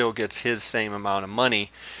outfitter still gets his same amount of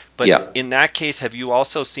money. But yeah. in that case, have you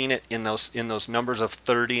also seen it in those numbers of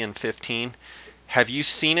 30 and 15? Have you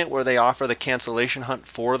seen it where they offer the cancellation hunt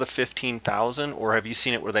for the 15,000, or have you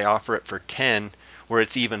seen it where they offer it for 10, where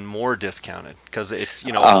it's even more discounted because it's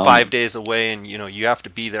 5 days away, and you have to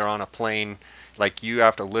be there on a plane, like you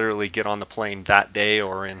have to literally get on the plane that day,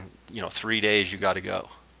 or in 3 days you got to go.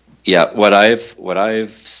 Yeah, what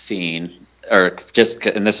I've seen, or just,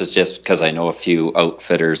 and this is just because I know a few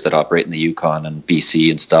outfitters that operate in the Yukon and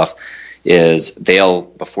BC and stuff, is they'll,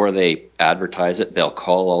 before they advertise it, they'll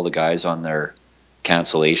call all the guys on their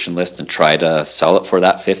cancellation list and try to sell it for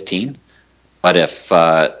that 15. But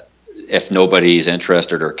if nobody's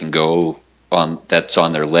interested or can go on, that's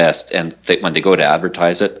on their list, and when they go to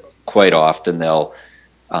advertise it, quite often they'll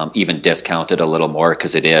even discount it a little more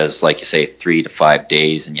because it is, like you say, 3 to 5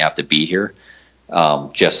 days, and you have to be here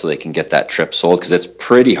just so they can get that trip sold. Because it's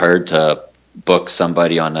pretty hard to book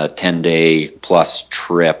somebody on a 10-day plus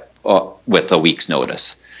trip with a week's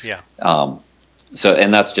notice. Yeah. So,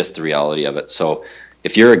 and that's just the reality of it. So,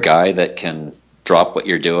 if you're a guy that can drop what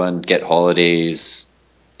you're doing, get holidays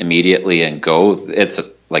immediately, and go, it's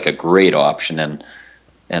like a great option.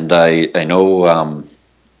 And I know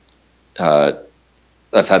uh,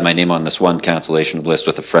 I've had my name on this one cancellation list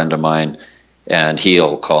with a friend of mine, and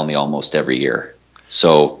he'll call me almost every year.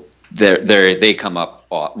 So they come up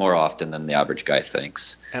more often than the average guy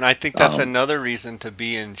thinks. And I think that's Um, another reason to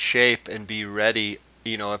be in shape and be ready.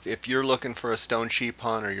 If you're looking for a stone sheep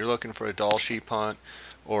hunt, or you're looking for a Dall sheep hunt,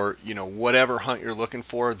 or whatever hunt you're looking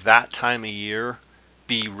for that time of year,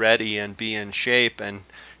 be ready and be in shape. And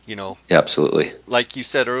you know Absolutely. like you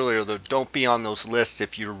said earlier, though, don't be on those lists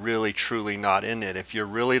if you're really truly not in it. If you're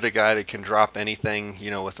really the guy that can drop anything,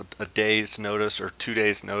 with a day's notice or 2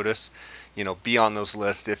 days notice, be on those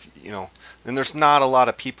lists. If and there's not a lot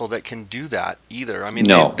of people that can do that either. I mean,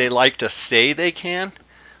 they No. like to say they can,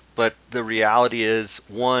 but the reality is,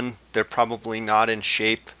 one, they're probably not in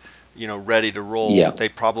shape, ready to roll. Yeah. They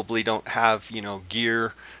probably don't have,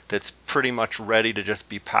 gear that's pretty much ready to just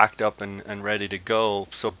be packed up and ready to go.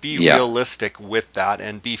 So be Yeah. realistic with that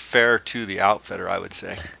and be fair to the outfitter, I would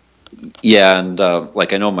say. Yeah. And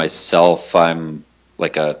like I know myself, I'm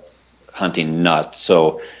like a hunting nut.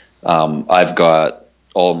 So I've got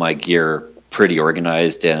all my gear pretty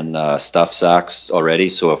organized in stuff sacks already.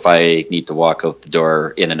 So if I need to walk out the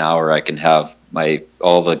door in an hour, I can have my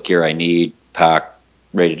all the gear I need packed,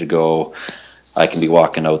 ready to go. I can be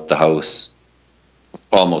walking out the house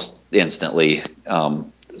almost instantly.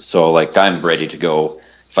 So like I'm ready to go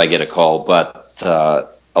if I get a call. But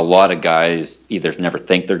a lot of guys either never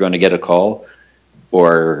think they're going to get a call,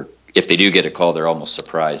 or if they do get a call, they're almost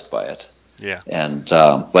surprised by it. Yeah. And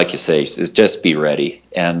like you say, is just be ready.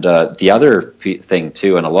 And the other thing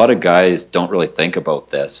too, and a lot of guys don't really think about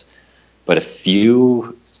this, but if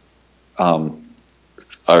you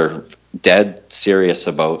are dead serious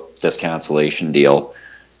about this cancellation deal,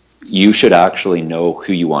 you should actually know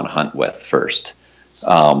who you want to hunt with first.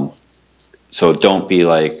 Um, so don't be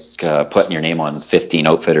like putting your name on 15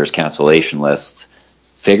 outfitters cancellation lists.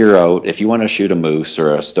 Figure out if you want to shoot a moose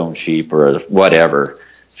or a stone sheep or whatever.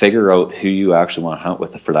 Figure out who you actually want to hunt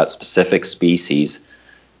with for that specific species.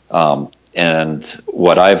 And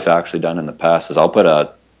what I've actually done in the past is I'll put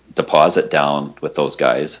a deposit down with those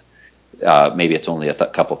guys. Maybe it's only a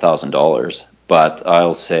couple $1,000s, but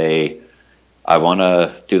I'll say, I want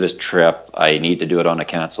to do this trip. I need to do it on a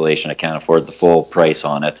cancellation. I can't afford the full price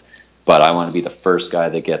on it, but I want to be the first guy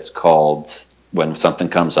that gets called when something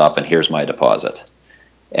comes up, and here's my deposit.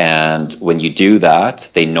 And when you do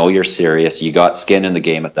that, they know you're serious. You got skin in the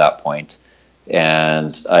game at that point,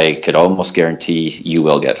 and I could almost guarantee you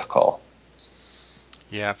will get a call.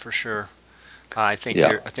 Yeah, for sure. I think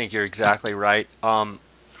Yeah. you're exactly right.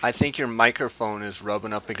 I think your microphone is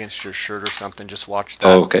rubbing up against your shirt or something. Just watch that.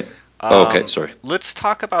 Oh, okay. Oh, okay. Sorry. Let's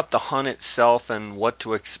talk about the hunt itself and what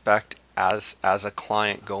to expect as a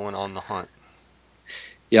client going on the hunt.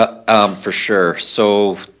 Yeah, for sure.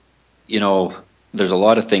 So, you know, there's a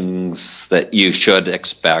lot of things that you should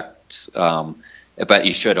expect, but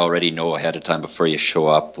you should already know ahead of time before you show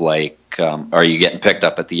up. Like, are you getting picked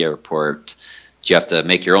up at the airport? Do you have to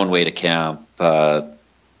make your own way to camp?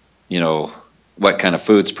 You know, what kind of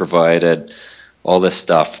food's provided? All this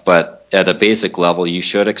stuff. But at a basic level, you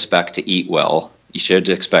should expect to eat well. You should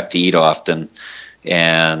expect to eat often,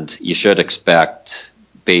 and you should expect,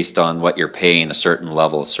 based on what you're paying, a certain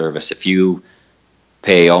level of service. If you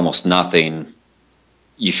pay almost nothing,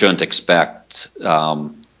 you shouldn't expect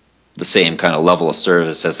the same kind of level of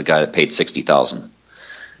service as the guy that paid 60,000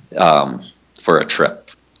 for a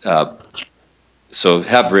trip. So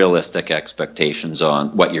have realistic expectations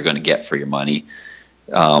on what you're going to get for your money.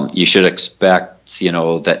 You should expect,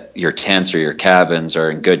 that your tents or your cabins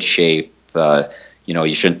are in good shape.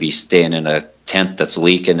 You shouldn't be staying in a tent that's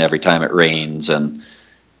leaking every time it rains. And,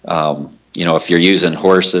 if you're using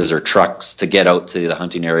horses or trucks to get out to the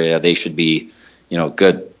hunting area, they should be,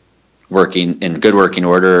 good working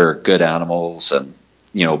order, good animals, and,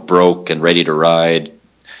 broke and ready to ride.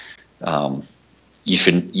 You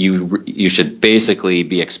should basically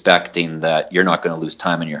be expecting that you're not going to lose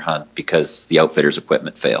time in your hunt because the outfitter's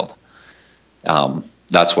equipment failed.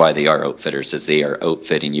 That's why they are outfitters, is they are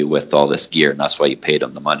outfitting you with all this gear, and that's why you paid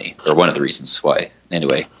them the money, or one of the reasons why.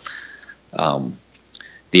 Anyway,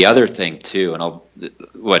 the other thing too,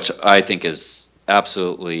 which I think is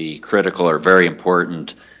absolutely critical or very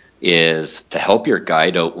important, is to help your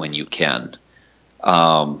guide out when you can.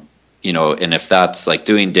 And if that's like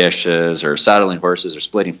doing dishes or saddling horses or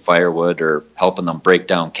splitting firewood or helping them break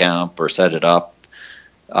down camp or set it up,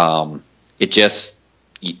 it just,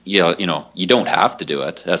 you don't have to do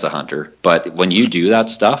it as a hunter, but when you do that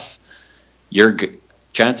stuff, your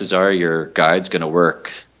chances are your guide's going to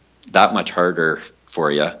work that much harder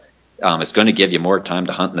for you. It's going to give you more time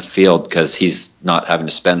to hunt in the field because he's not having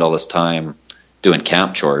to spend all this time doing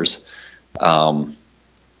camp chores. And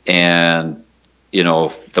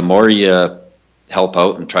the more you help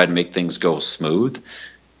out and try to make things go smooth,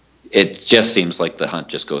 it just seems like the hunt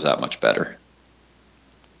just goes that much better.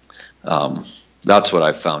 That's what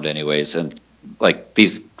I've found anyways. And like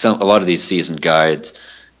a lot of these seasoned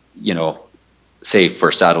guides, say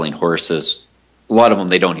for saddling horses, a lot of them,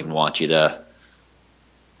 they don't even want you to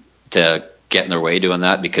get in their way doing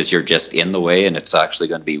that because you're just in the way, and it's actually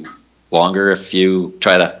going to be longer if you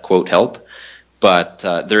try to quote help. But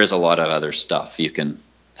there is a lot of other stuff you can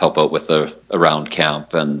help out with around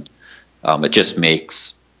camp, and it just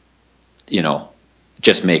makes it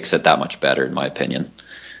that much better, in my opinion.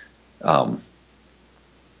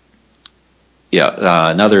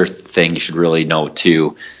 Another thing you should really know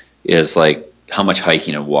too is like how much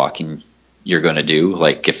hiking and walking you're going to do.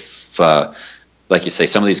 Like if, like you say,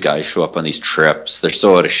 some of these guys show up on these trips, they're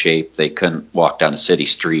so out of shape they couldn't walk down a city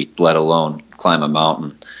street, let alone climb a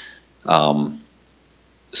mountain.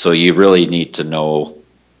 So you really need to know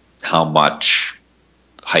how much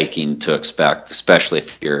hiking to expect, especially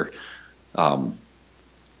if you're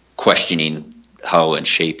questioning how in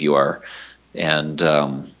shape you are. And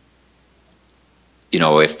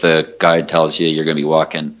if the guide tells you you're going to be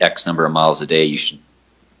walking X number of miles a day, you should,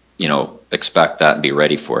 expect that and be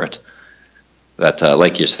ready for it. But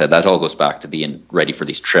like you said, that all goes back to being ready for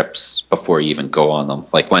these trips before you even go on them.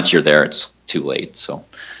 Like once you're there, it's too late. So,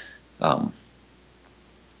 the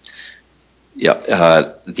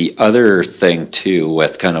other thing too,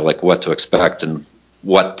 with kind of like what to expect and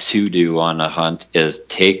what to do on a hunt, is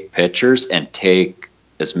take pictures and take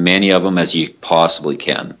as many of them as you possibly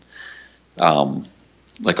can.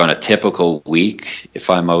 Like on a typical week, if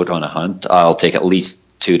I'm out on a hunt, I'll take at least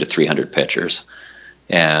 200 to 300 pictures.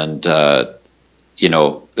 And, at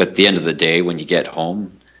the end of the day, when you get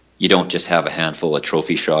home, you don't just have a handful of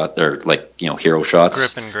trophy shots or like, hero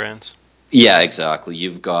shots. Grip and grins. Yeah, exactly.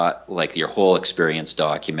 You've got like your whole experience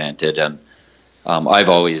documented. And I've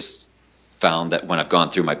always found that when I've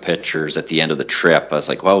gone through my pictures at the end of the trip, I was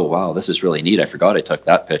like, oh, wow, this is really neat. I forgot I took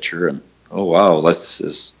that picture. And, oh, wow, this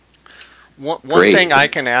is One great. thing I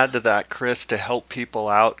can add to that, Chris, to help people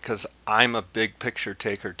out, because I'm a big picture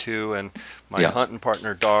taker too, and my Yeah. hunting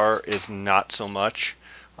partner Dar is not so much.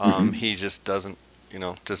 Mm-hmm. He just doesn't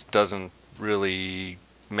really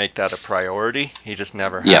make that a priority. He just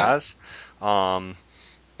never Yeah. has. Um,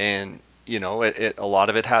 and a lot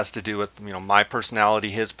of it has to do with my personality,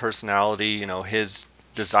 his personality, his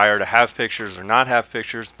desire to have pictures or not have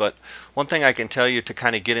pictures. But one thing I can tell you to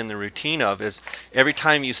kind of get in the routine of is every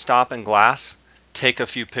time you stop in glass, take a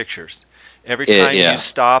few pictures. Every time you Yeah.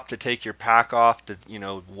 stop to take your pack off to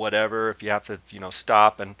whatever, if you have to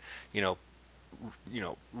stop and you know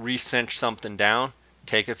recinch something down,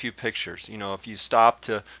 take a few pictures. If you stop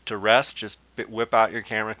to rest, just whip out your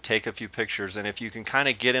camera, take a few pictures. And if you can kind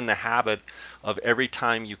of get in the habit of every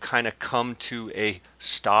time you kind of come to a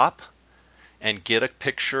stop and get a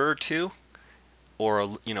picture or two, or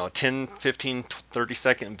a 10, 15,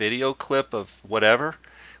 30-second video clip of whatever,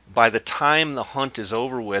 by the time the hunt is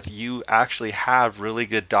over with, you actually have really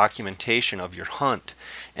good documentation of your hunt.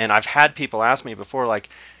 And I've had people ask me before, like,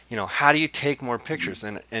 how do you take more pictures?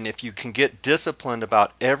 And if you can get disciplined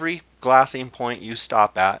about every glassing point you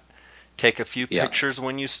stop at, take a few pictures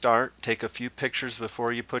when you start, take a few pictures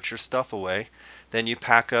before you put your stuff away, then you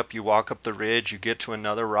pack up, you walk up the ridge, you get to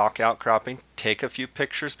another rock outcropping, take a few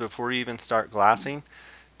pictures before you even start glassing,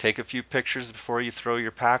 take a few pictures before you throw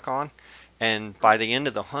your pack on, and by the end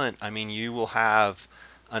of the hunt, I mean, you will have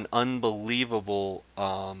an unbelievable,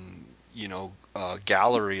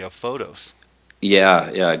 gallery of photos.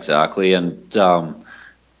 Yeah, exactly. And a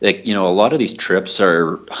lot of these trips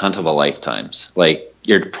are hunt of a lifetimes. Like,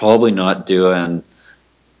 you're probably not doing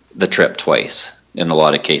the trip twice in a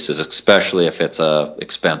lot of cases, especially if it's a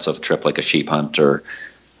expensive trip like a sheep hunt or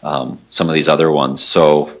some of these other ones.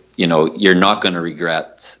 So, you're not going to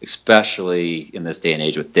regret, especially in this day and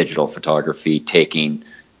age with digital photography, taking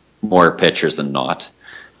more pictures than not.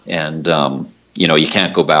 And, you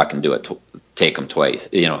can't go back and take them twice.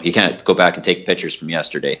 You can't go back and take pictures from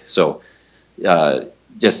yesterday. So,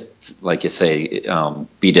 just like you say,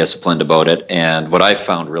 be disciplined about it. And what I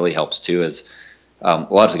found really helps too is a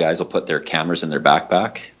lot of the guys will put their cameras in their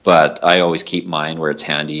backpack, but I always keep mine where it's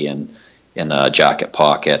handy and in a jacket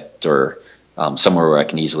pocket or somewhere where I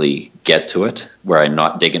can easily get to it, where I'm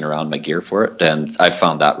not digging around my gear for it. And I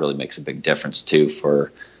found that really makes a big difference too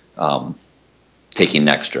for taking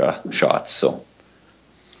extra shots. So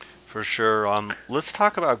For sure. Let's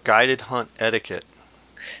talk about guided hunt etiquette.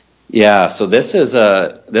 yeah, so this is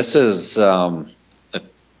a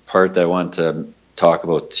part that I want to talk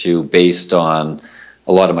about too, based on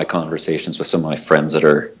a lot of my conversations with some of my friends that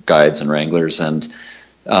are guides and wranglers. And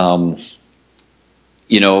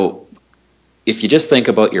if you just think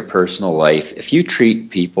about your personal life, if you treat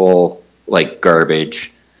people like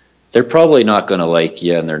garbage, they're probably not going to like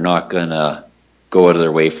you and they're not going to go out of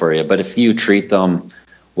their way for you. But if you treat them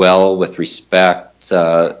well, with respect,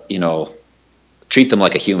 treat them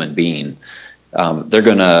like a human being, they're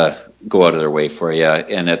going to go out of their way for you.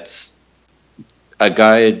 And a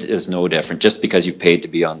guide is no different. Just because you've paid to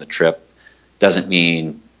be on the trip doesn't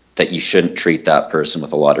mean that you shouldn't treat that person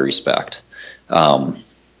with a lot of respect.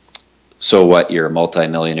 So what, you're a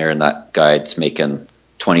multimillionaire and that guide's making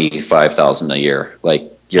 $25,000 a year.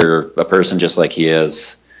 Like, you're a person just like he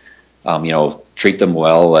is. Treat them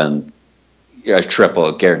well, and a trip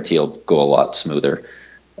will guarantee will go a lot smoother.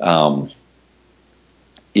 And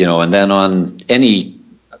then on any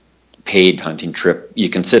paid hunting trip, you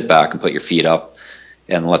can sit back and put your feet up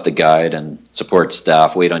and let the guide and support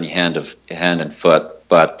staff wait on you hand and foot.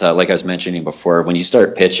 But like I was mentioning before, when you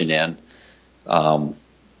start pitching in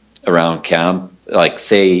around camp, like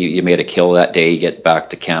say you made a kill that day, you get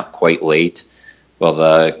back to camp quite late. Well,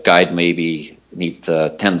 the guide maybe needs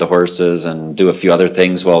to tend the horses and do a few other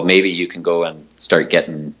things. Well, maybe you can go and start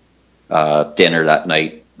getting dinner that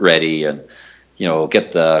night ready and,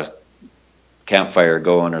 get the campfire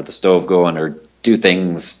going or the stove going or do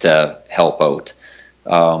things to help out.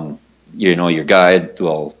 Your guide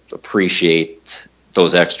will appreciate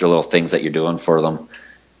those extra little things that you're doing for them.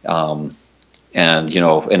 And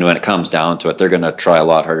when it comes down to it, they're going to try a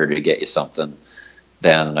lot harder to get you something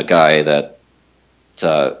than a guy that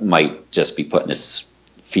might just be putting his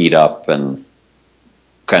feet up and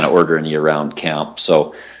kind of ordering you around camp.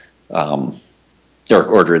 So, or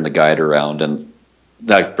ordering the guide around. And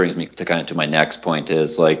that brings me to my next point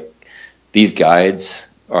is, like, these guides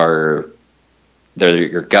they're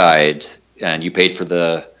your guide and you paid for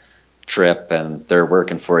the trip and they're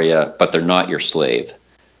working for you, but they're not your slave.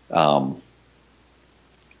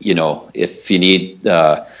 If you need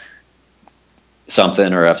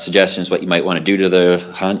something or have suggestions what you might want to do to the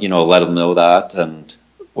hunt, let them know that and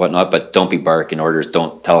whatnot, but don't be barking orders.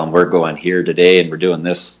 Don't tell them we're going here today and we're doing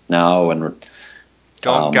this now. And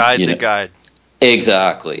don't guide the guide.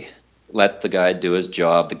 Exactly. Let the guide do his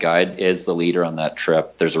job. The guide is the leader on that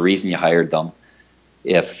trip. There's a reason you hired them.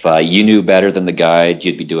 If you knew better than the guide,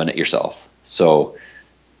 you'd be doing it yourself. So,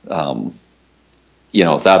 that's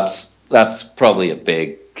probably a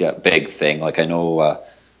big thing. Like, I know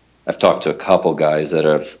I've talked to a couple guys that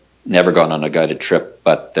have never gone on a guided trip,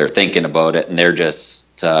 but they're thinking about it, and they're just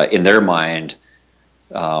in their mind,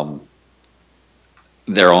 they're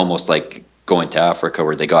almost like going to Africa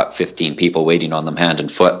where they got 15 people waiting on them hand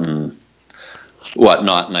and foot and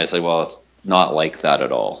whatnot. And I say, well, not like that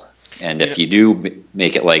at all. And You know, if you do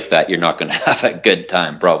make it like that, you're not going to have a good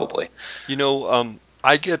time, probably.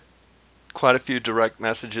 I get quite a few direct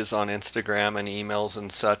messages on Instagram and emails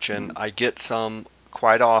and such, and I get some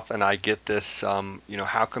quite often. I get this,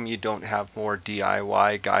 how come you don't have more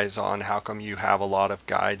DIY guys on? How come you have a lot of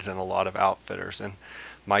guides and a lot of outfitters? And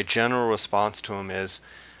my general response to them is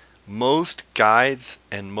most guides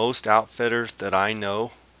and most outfitters that I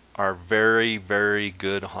know are very, very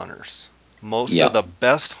good hunters. Most of Yeah. the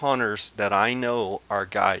best hunters that I know are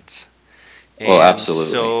guides. Well, And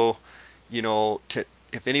absolutely. so,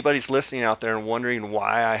 if anybody's listening out there and wondering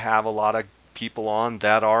why I have a lot of people on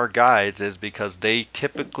that are guides, is because they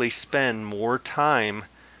typically spend more time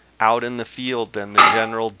out in the field than the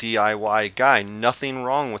general DIY guy. Nothing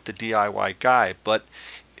wrong with the DIY guy, but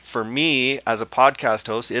for me as a podcast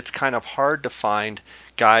host, it's kind of hard to find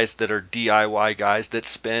guys that are DIY guys that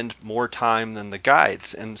spend more time than the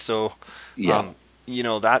guides. And so, Yeah. um,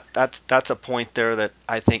 that's a point there that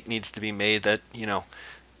I think needs to be made. That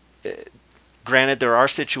granted, there are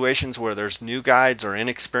situations where there's new guides or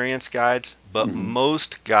inexperienced guides, but Hmm.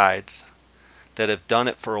 most guides that have done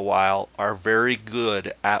it for a while are very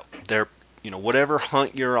good at their, whatever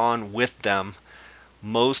hunt you're on with them.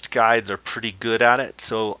 Most guides are pretty good at it,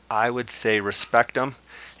 so I would say respect them.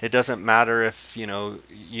 It doesn't matter if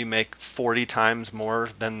you make 40 times more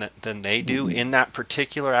than they do Hmm. in that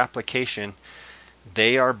particular application.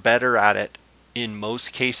 They are better at it in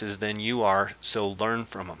most cases than you are, so learn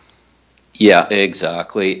from them. Yeah,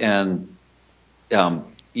 exactly. And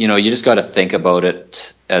you just got to think about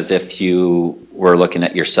it as if you were looking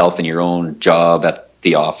at yourself in your own job at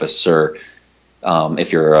the office, or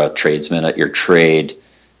if you're a tradesman at your trade.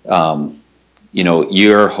 Um,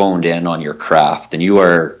 you're honed in on your craft, and you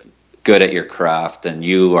are good at your craft, and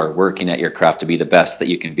you are working at your craft to be the best that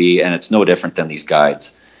you can be. And it's no different than these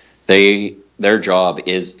guides. Their job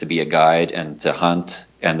is to be a guide and to hunt,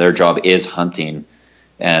 and their job is hunting,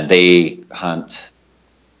 and they hunt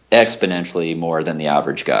exponentially more than the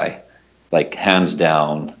average guy, like hands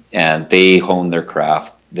down. And they hone their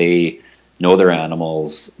craft. They know their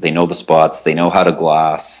animals. They know the spots. They know how to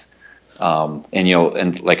glass.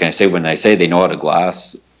 And like I say, when I say they know how to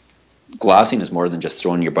glass, glassing is more than just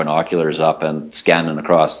throwing your binoculars up and scanning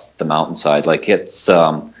across the mountainside. Like it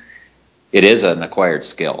is an acquired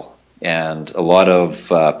skill, and a lot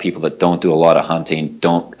of people that don't do a lot of hunting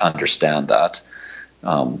don't understand that.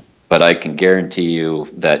 But I can guarantee you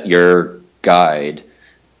that your guide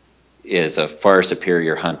is a far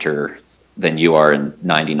superior hunter than you are in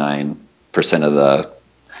 99% of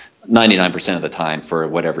the time for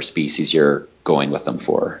whatever species you're going with them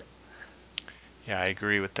for. Yeah, I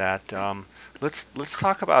agree with that. Let's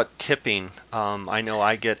talk about tipping. I know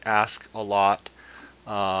I get asked a lot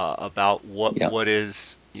about what Yeah. what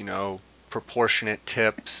is proportionate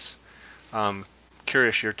tips.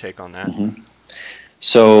 Curious your take on that. Hmm.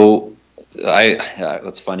 So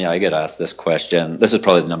that's funny. I get asked this question. This is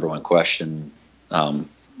probably the number one question um,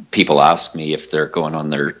 people ask me if they're going on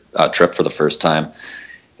their trip for the first time.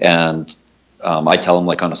 And I tell them,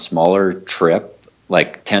 like, on a smaller trip,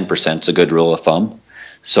 like 10% is a good rule of thumb.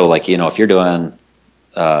 So, like, if you're doing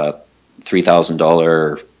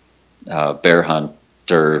 $3,000 bear hunt,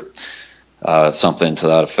 or something to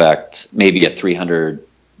that effect, maybe a $300,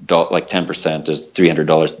 like 10% is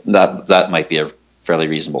 $300. That might be a fairly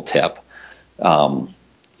reasonable tip.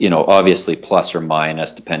 Obviously plus or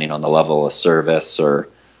minus depending on the level of service or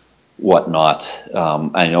whatnot.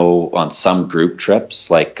 I know on some group trips,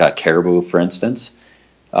 like Caribou, for instance,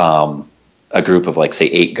 a group of, like, say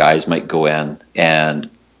 8 guys might go in, and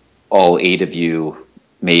all 8 of you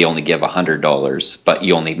may only give $100, but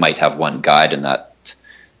you only might have one guide in that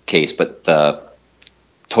case. But the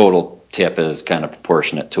total tip is kind of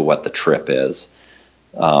proportionate to what the trip is.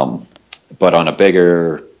 Um, but on a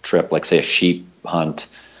bigger trip, like say a sheep hunt,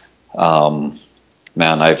 um,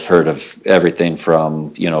 man, I've heard of everything from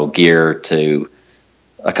gear to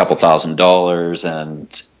a couple $1,000s.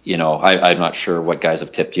 And I'm not sure what guys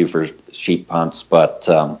have tipped you for sheep hunts, but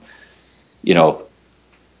you know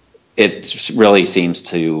it really seems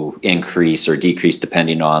to increase or decrease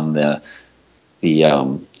depending on the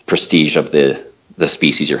prestige of the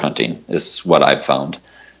species you're hunting, is what I've found.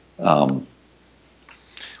 Um,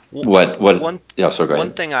 what? One Yeah, so go one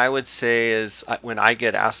ahead. thing I would say is when I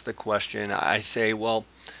get asked the question, I say, well,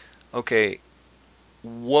 okay,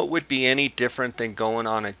 what would be any different than going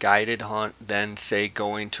on a guided hunt than, say,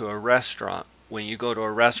 going to a restaurant? When you go to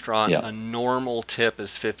a restaurant, Yeah. a normal tip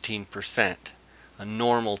is 15%, a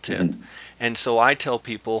normal tip. Hmm. And so I tell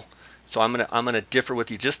people, So I'm gonna differ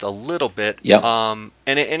with you just a little bit. Yep.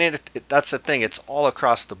 That's the thing. It's all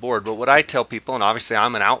across the board. But what I tell people, and obviously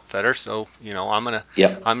I'm an outfitter, so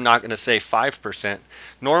Yep. I'm not gonna say 5%.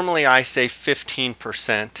 Normally I say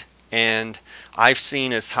 15%, and I've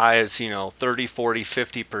seen as high as 30, 40,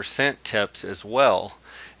 50% tips as well.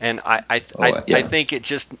 And Oh, I yeah. think it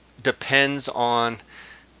just depends on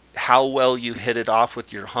how well you hit it off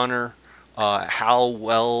with your hunter, how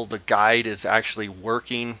well the guide is actually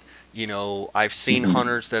working. I've seen Hmm.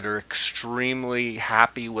 hunters that are extremely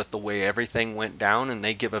happy with the way everything went down, and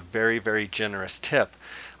they give a very, very generous tip.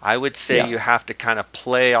 I would say Yeah. you have to kind of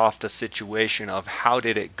play off the situation of how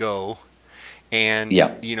did it go, and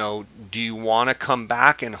Yeah. do you want to come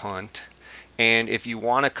back and hunt? And if you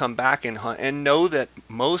want to come back and hunt, and know that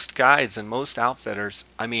most guides and most outfitters,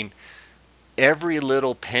 I mean, every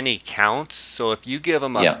little penny counts. So if you give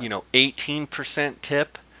them a Yeah. 18%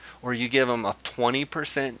 tip, or you give them a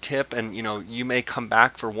 20% tip, and you may come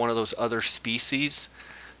back for one of those other species,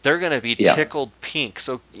 they're going to be Yeah. tickled pink.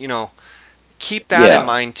 So keep that in Yeah.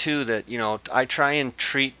 mind too. That I try and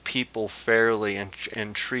treat people fairly,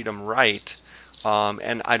 and treat them right.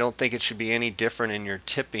 And I don't think it should be any different in your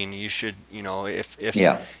tipping. You should,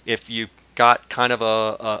 Yeah. if you've got kind of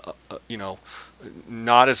a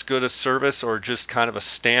not as good a service, or just kind of a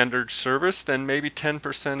standard service, then maybe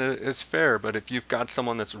 10% is fair. But if you've got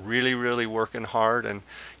someone that's really, really working hard, and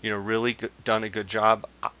really done a good job,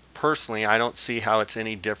 personally, I don't see how it's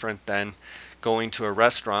any different than going to a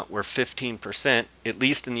restaurant where 15%, at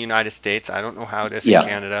least in the United States, I don't know how it is in Yeah.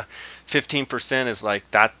 Canada, 15% is like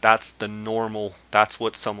that's the normal, that's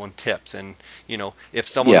what someone tips. And if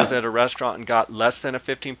someone was Yeah. at a restaurant and got less than a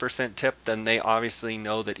 15% tip, then they obviously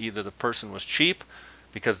know that either the person was cheap,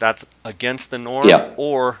 because that's against the norm, Yeah.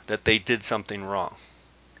 or that they did something wrong.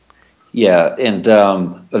 Yeah. And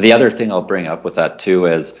the other thing I'll bring up with that too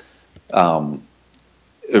is um,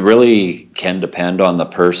 it really can depend on the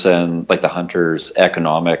person, like the hunter's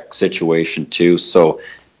economic situation too. So,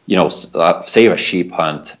 say a sheep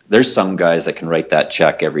hunt, there's some guys that can write that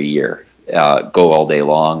check every year, go all day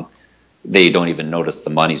long. They don't even notice the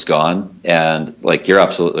money's gone. And like you're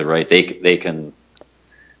absolutely right, they can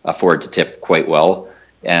afford to tip quite well.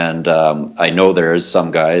 And I know there is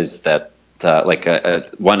some guys that,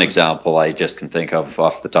 one example I just can think of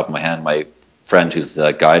off the top of my hand, my friend who's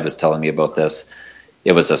the guide was telling me about this.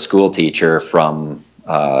 It was a school teacher from,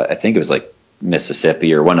 I think it was like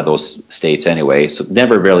Mississippi or one of those states anyway. So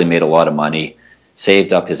never really made a lot of money,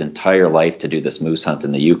 saved up his entire life to do this moose hunt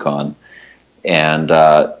in the Yukon. And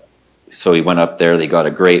so he went up there, they got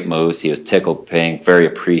a great moose. He was tickled pink, very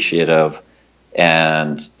appreciative.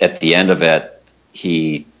 And at the end of it,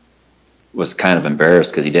 he was kind of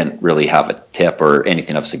embarrassed because he didn't really have a tip or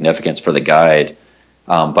anything of significance for the guide.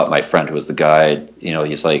 But my friend who was the guide,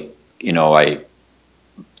 he's like,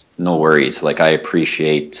 no worries. Like I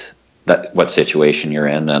appreciate that what situation you're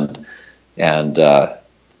in, and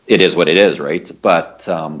it is what it is, right? But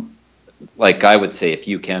like I would say, if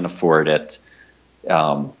you can afford it,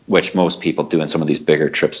 which most people do in some of these bigger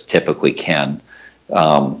trips typically can,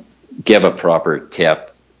 give a proper tip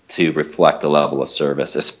to reflect the level of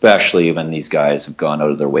service, especially when these guys have gone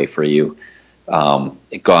out of their way for you.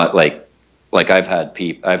 It got like I've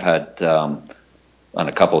had on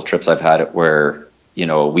a couple of trips I've had it where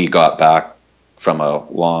we got back from a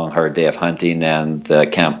long hard day of hunting and the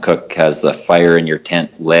camp cook has the fire in your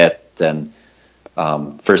tent lit, and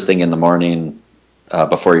first thing in the morning,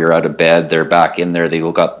 before you're out of bed, they're back in there. They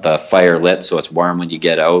got the fire lit so it's warm when you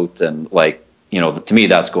get out, and to me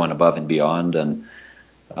that's going above and beyond. And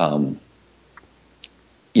um,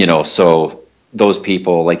 so those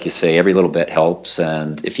people, like you say, every little bit helps,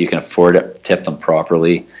 and if you can afford it, tip them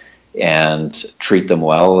properly and treat them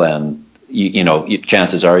well, and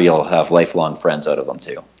chances are you'll have lifelong friends out of them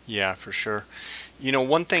too. Yeah, for sure.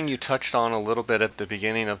 One thing you touched on a little bit at the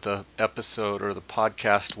beginning of the episode or the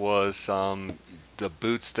podcast was the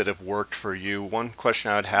boots that have worked for you. One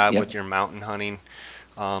question I would have with Yep. your mountain hunting,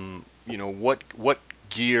 what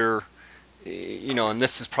gear, and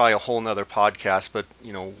this is probably a whole nother podcast, but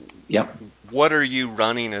Yep. what are you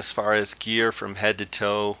running as far as gear from head to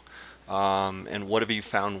toe, and what have you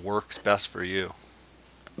found works best for you?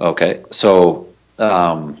 Okay. So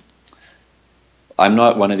I'm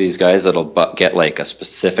not one of these guys that'll get like a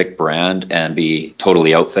specific brand and be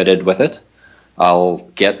totally outfitted with it. I'll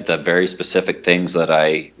get the very specific things that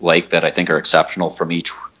I like, that I think are exceptional from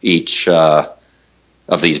each of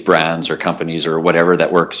these brands or companies or whatever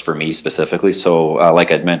that works for me specifically. So,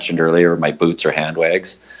 like I'd mentioned earlier, my boots are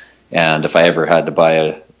handwags, and if I ever had to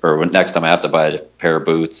buy or next time I have to buy a pair of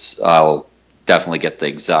boots, I'll definitely get the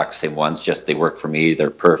exact same ones. Just they work for me. They're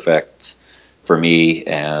perfect for me,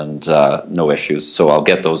 and no issues. So I'll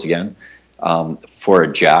get those again. For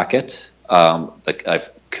a jacket,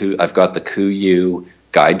 I've got the Kuiu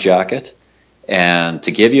guide jacket, and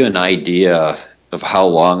to give you an idea of how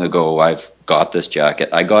long ago I've got this jacket,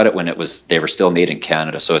 I got it when they were still made in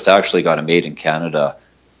Canada. So it's actually got a made in Canada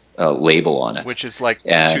label on it, which is like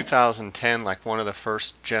and 2010, like one of the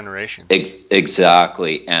first generations.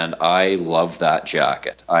 Exactly, and I love that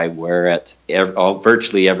jacket. I wear it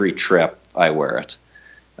virtually every trip. I wear it,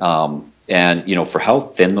 and for how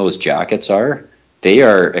thin those jackets are, they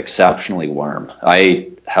are exceptionally warm.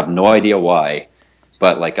 I have no idea why,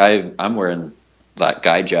 but like I'm wearing that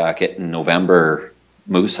guy jacket in November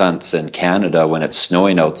moose hunts in Canada when it's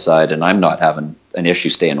snowing outside, and I'm not having an issue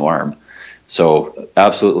staying warm. So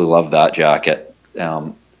absolutely love that jacket.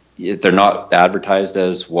 They're not advertised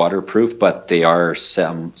as waterproof, but they are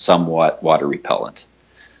somewhat water repellent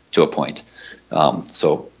to a point.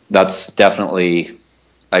 So that's definitely,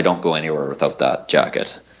 I don't go anywhere without that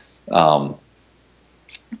jacket. Then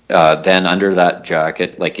under that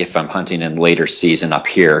jacket, like if I'm hunting in later season up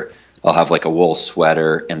here, I'll have like a wool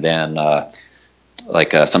sweater, and then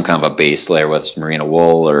some kind of a base layer with merino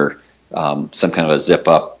wool, or some kind of a zip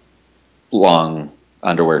up long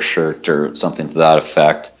underwear shirt or something to that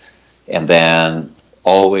effect. And then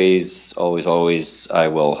always, always, always, I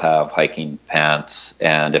will have hiking pants.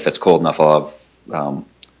 And if it's cold enough, I'll have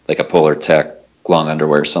like a Polar Tech long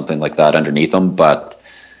underwear, something like that underneath them. But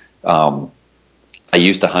I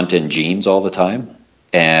used to hunt in jeans all the time.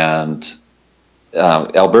 And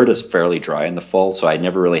Alberta's fairly dry in the fall, so I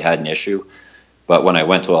never really had an issue. But when I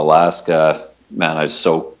went to Alaska, man, I was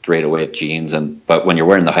soaked right away with jeans. But when you're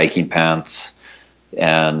wearing the hiking pants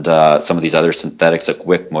and some of these other synthetics like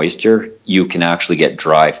Wick Moisture, you can actually get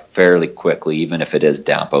dry fairly quickly, even if it is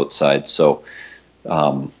damp outside. So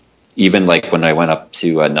even like when I went up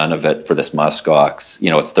to Nunavut for this muskox,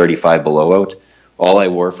 it's 35 below out. All I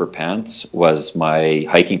wore for pants was my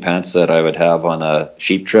hiking pants that I would have on a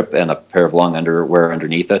sheep trip and a pair of long underwear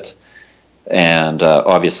underneath it. And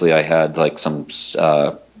obviously I had like some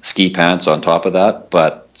ski pants on top of that,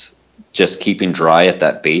 but just keeping dry at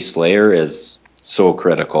that base layer is so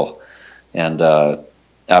critical. And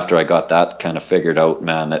after I got that kind of figured out,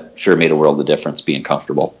 man, it sure made a world of difference being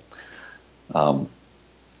comfortable. And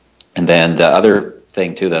then the other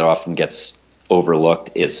thing too that often gets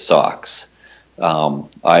overlooked is socks.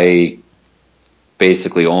 I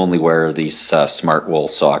basically only wear these smart wool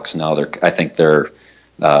socks now. I think they're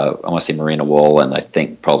I want to say merino wool, and I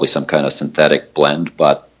think probably some kind of synthetic blend,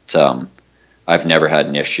 but I've never had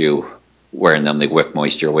an issue wearing them. They wick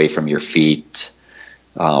moisture away from your feet.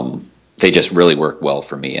 They just really work well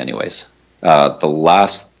for me anyways. The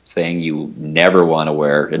last thing you never want to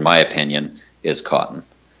wear, in my opinion, is cotton.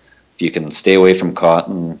 If you can stay away from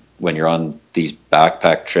cotton when you're on these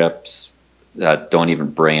backpack trips, don't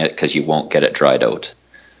even bring it because you won't get it dried out.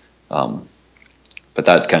 But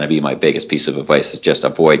that'd kind of be my biggest piece of advice, is just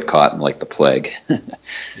avoid cotton like the plague.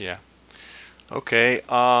 Yeah. Okay.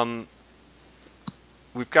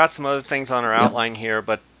 We've got some other things on our outline here,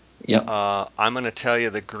 but I'm going to tell you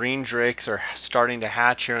the green drakes are starting to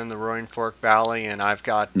hatch here in the Roaring Fork Valley, and I've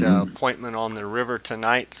got appointment on the river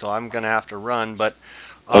tonight, so I'm going to have to run. But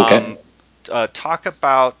talk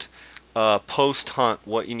about post-hunt,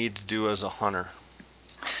 what you need to do as a hunter.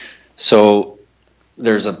 So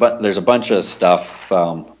there's a bunch of stuff,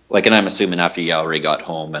 and I'm assuming after you already got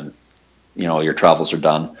home and your travels are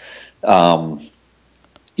done,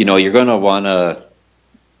 you're going to want to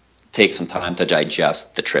take some time to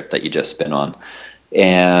digest the trip that you just been on.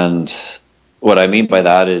 And what I mean by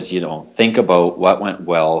that is, think about what went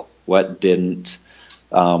well, what didn't,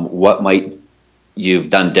 what might you've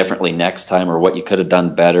done differently next time, or what you could have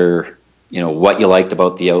done better, what you liked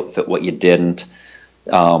about the outfit, what you didn't.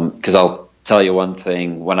 Because I'll tell you one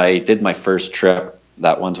thing, when I did my first trip,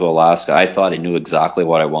 that one to Alaska, I thought I knew exactly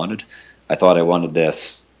what I wanted. I thought I wanted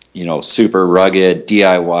this, super rugged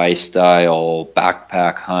DIY style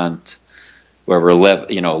backpack hunt where we're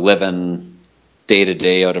living day to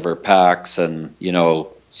day out of our packs and,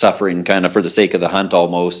 suffering kind of for the sake of the hunt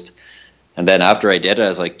almost. And then after I did it, I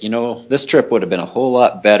was like, this trip would have been a whole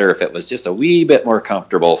lot better if it was just a wee bit more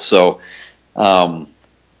comfortable. So, after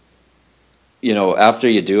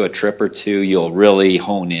you do a trip or two, you'll really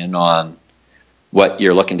hone in on what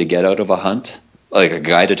you're looking to get out of a hunt, like a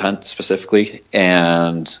guided hunt specifically,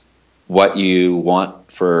 and what you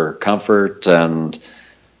want for comfort, and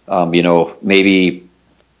maybe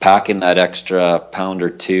packing that extra pound or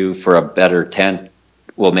two for a better tent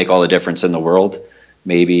will make all the difference in the world.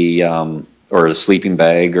 Maybe or a sleeping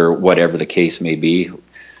bag or whatever the case may be.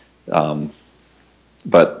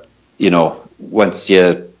 But once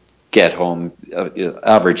you get home,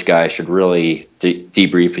 average guy should really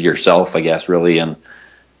debrief yourself, I guess, really, and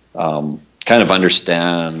kind of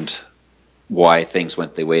understand why things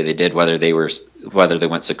went the way they did, whether they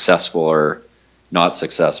went successful or not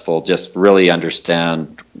successful. Just really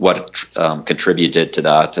understand what contributed to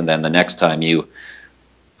that, and then the next time you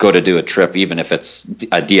go to do a trip, even if it's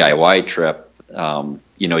a DIY trip,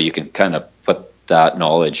 you can kind of put that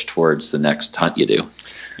knowledge towards the next hunt you do.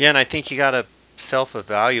 Yeah, and I think you got to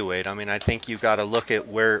self-evaluate. I mean, I think you got to look at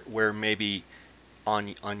where maybe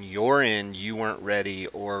on your end you weren't ready,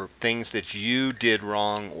 or things that you did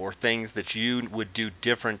wrong, or things that you would do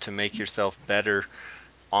different to make yourself better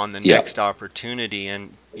on the next opportunity,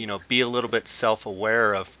 and be a little bit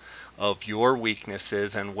self-aware of your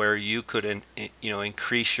weaknesses and where you could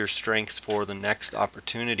increase your strengths for the next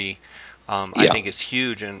opportunity. I think is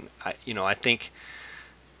huge, and I think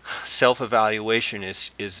self-evaluation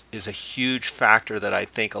is a huge factor that I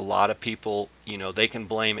think a lot of people, they can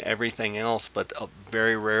blame everything else, but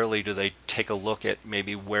very rarely do they take a look at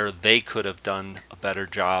maybe where they could have done a better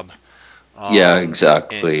job.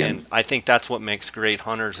 Exactly. And I think that's what makes great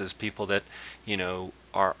hunters, is people that,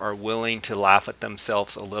 are willing to laugh at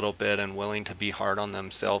themselves a little bit, and willing to be hard on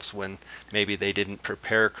themselves when maybe they didn't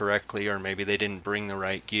prepare correctly, or maybe they didn't bring the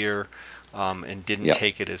right gear, and didn't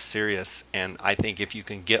take it as serious. And I think if you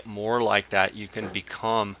can get more like that, you can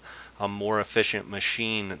become a more efficient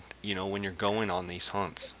machine, when you're going on these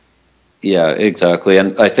hunts. Yeah, exactly.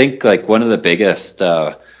 And I think like one of the biggest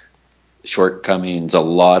shortcomings a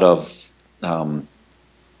lot of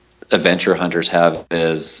adventure hunters have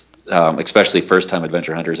is, especially first-time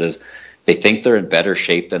adventure hunters, is they think they're in better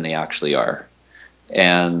shape than they actually are.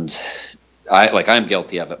 And I'm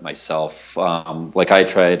guilty of it myself. I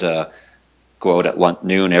try to go out at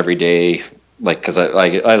noon every day, because I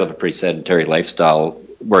live a pretty sedentary lifestyle,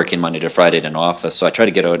 working Monday to Friday in an office. So I try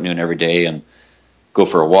to get out at noon every day and go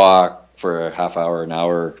for a walk for a half hour, an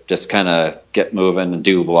hour, just kind of get moving and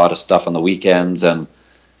do a lot of stuff on the weekends. And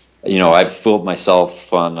I've fooled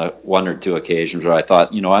myself on one or two occasions where I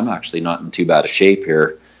thought, I'm actually not in too bad a shape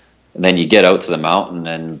here. And then you get out to the mountain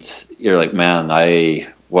and you're like, man,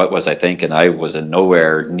 what was I thinking? I was in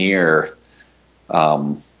nowhere near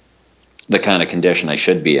the kind of condition I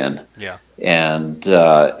should be in. Yeah. And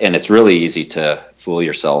it's really easy to fool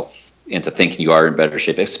yourself into thinking you are in better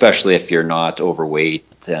shape, especially if you're not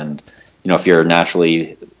overweight, and if you're a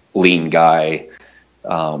naturally lean guy.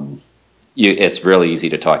 It's really easy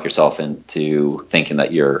to talk yourself into thinking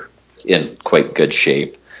that you're in quite good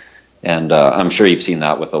shape. And I'm sure you've seen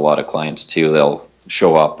that with a lot of clients too. They'll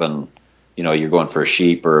show up and, you're going for a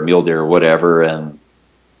sheep or a mule deer or whatever, and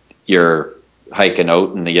you're hiking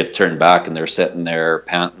out and they get turned back and they're sitting there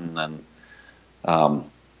panting, and,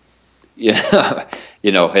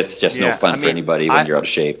 it's just no fun for anybody when you're out of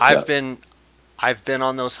shape. I've been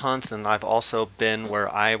on those hunts, and I've also been where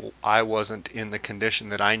I wasn't in the condition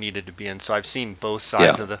that I needed to be in. So I've seen both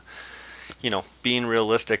sides of the, being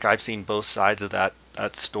realistic, I've seen both sides of that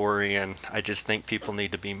story, and I just think people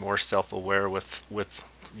need to be more self-aware with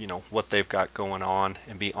what they've got going on,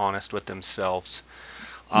 and be honest with themselves.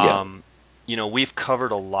 We've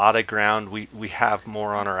covered a lot of ground. We have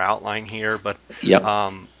more on our outline here, but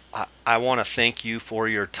I want to thank you for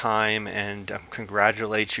your time, and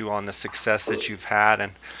congratulate you on the success that you've had,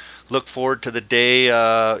 and look forward to the day,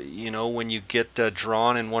 when you get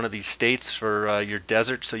drawn in one of these states for your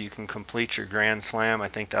desert, so you can complete your Grand Slam. I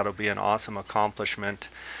think that'll be an awesome accomplishment.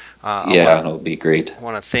 It'll be great. I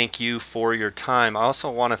want to thank you for your time. I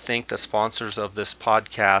also want to thank the sponsors of this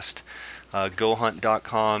podcast,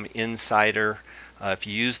 GoHunt.com, Insider. If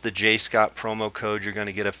you use the JScott promo code, you're going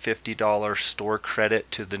to get a $50 store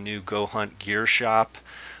credit to the new Go Hunt gear shop.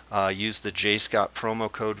 Use the JScott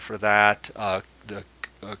promo code for that. The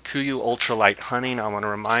KUIU Ultralight Hunting. I want to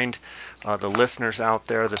remind the listeners out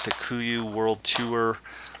there that the KUIU World Tour,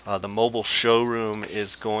 the mobile showroom,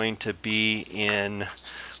 is going to be in,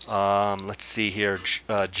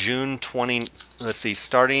 June 20.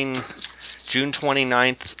 Starting June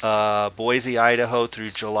 29th, Boise, Idaho through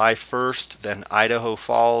July 1st, then Idaho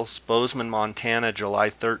Falls, Bozeman, Montana, July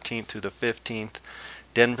 13th through the 15th,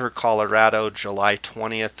 Denver, Colorado, July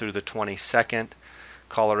 20th through the 22nd,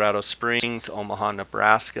 Colorado Springs, Omaha,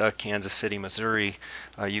 Nebraska, Kansas City, Missouri.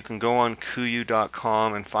 You can go on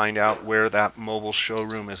KUIU.com and find out where that mobile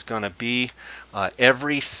showroom is going to be.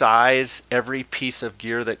 Every size, every piece of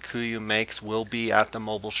gear that KUIU makes will be at the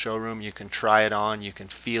mobile showroom. You can try it on, you can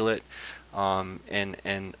feel it,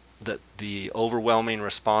 and the overwhelming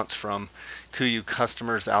response from KUIU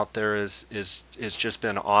customers out there is just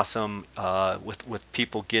been awesome, with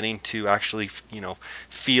people getting to actually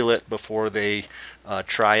feel it before they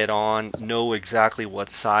try it on, know exactly what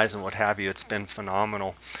size and what have you. It's been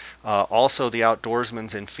phenomenal. Also, the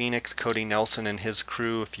Outdoorsman's in Phoenix, Cody Nelson and his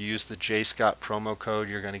crew. If you use the J Scott promo code,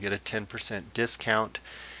 you're going to get a 10% discount.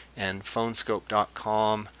 And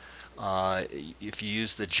phonescope.com. If you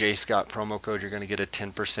use the J Scott promo code, you're going to get a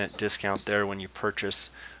 10% discount there when you purchase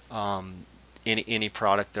any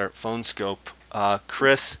product there at Phonescope.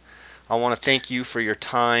 Chris, I want to thank you for your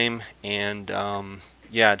time, and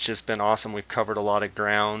yeah, it's just been awesome. We've covered a lot of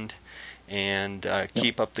ground, and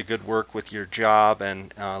keep up the good work with your job,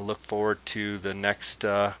 and look forward to the next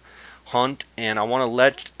hunt. And I want to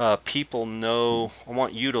let people know, I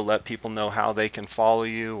want you to let people know how they can follow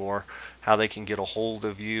you, or how they can get a hold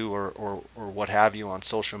of you, or what have you on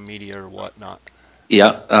social media or whatnot.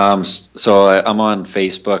 Yeah, so I'm on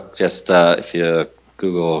Facebook. Just if you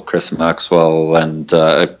Google Chris Maxwell, and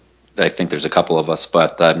I think there's a couple of us,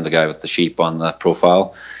 but I'm the guy with the sheep on the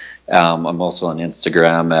profile. I'm also on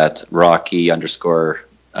Instagram at Rocky underscore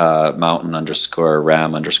mountain underscore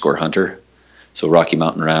ram underscore hunter. So Rocky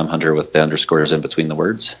Mountain Ram Hunter with the underscores in between the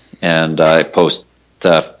words. And I post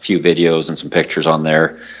a few videos and some pictures on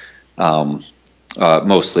there.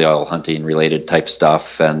 Mostly all hunting related type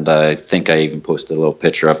stuff, and I think I even posted a little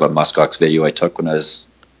picture of a muskox video I took when I was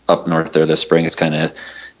up north there this spring. It's kind of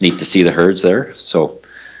neat to see the herds there. So,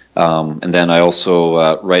 and then I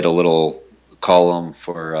also write a little column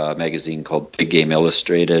for a magazine called Big Game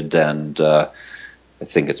Illustrated, and I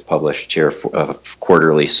think it's published here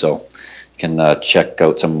quarterly. So you can check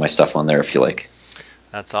out some of my stuff on there if you like.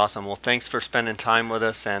 That's awesome. Well, thanks for spending time with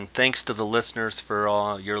us, and thanks to the listeners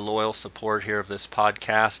for your loyal support here of this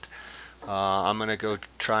podcast. I'm gonna go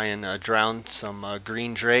try and drown some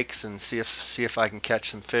green drakes and see if I can catch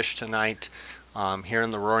some fish tonight. Here in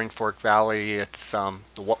the Roaring Fork Valley, it's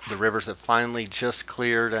the rivers have finally just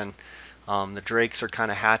cleared, and the drakes are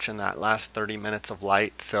kind of hatching that last 30 minutes of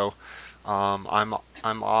light. So I'm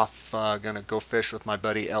off, gonna go fish with my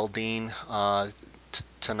buddy Eldine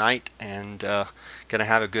tonight, and gonna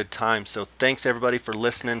have a good time. So thanks everybody for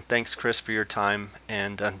listening. Thanks Chris for your time,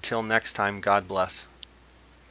 and until next time, God bless.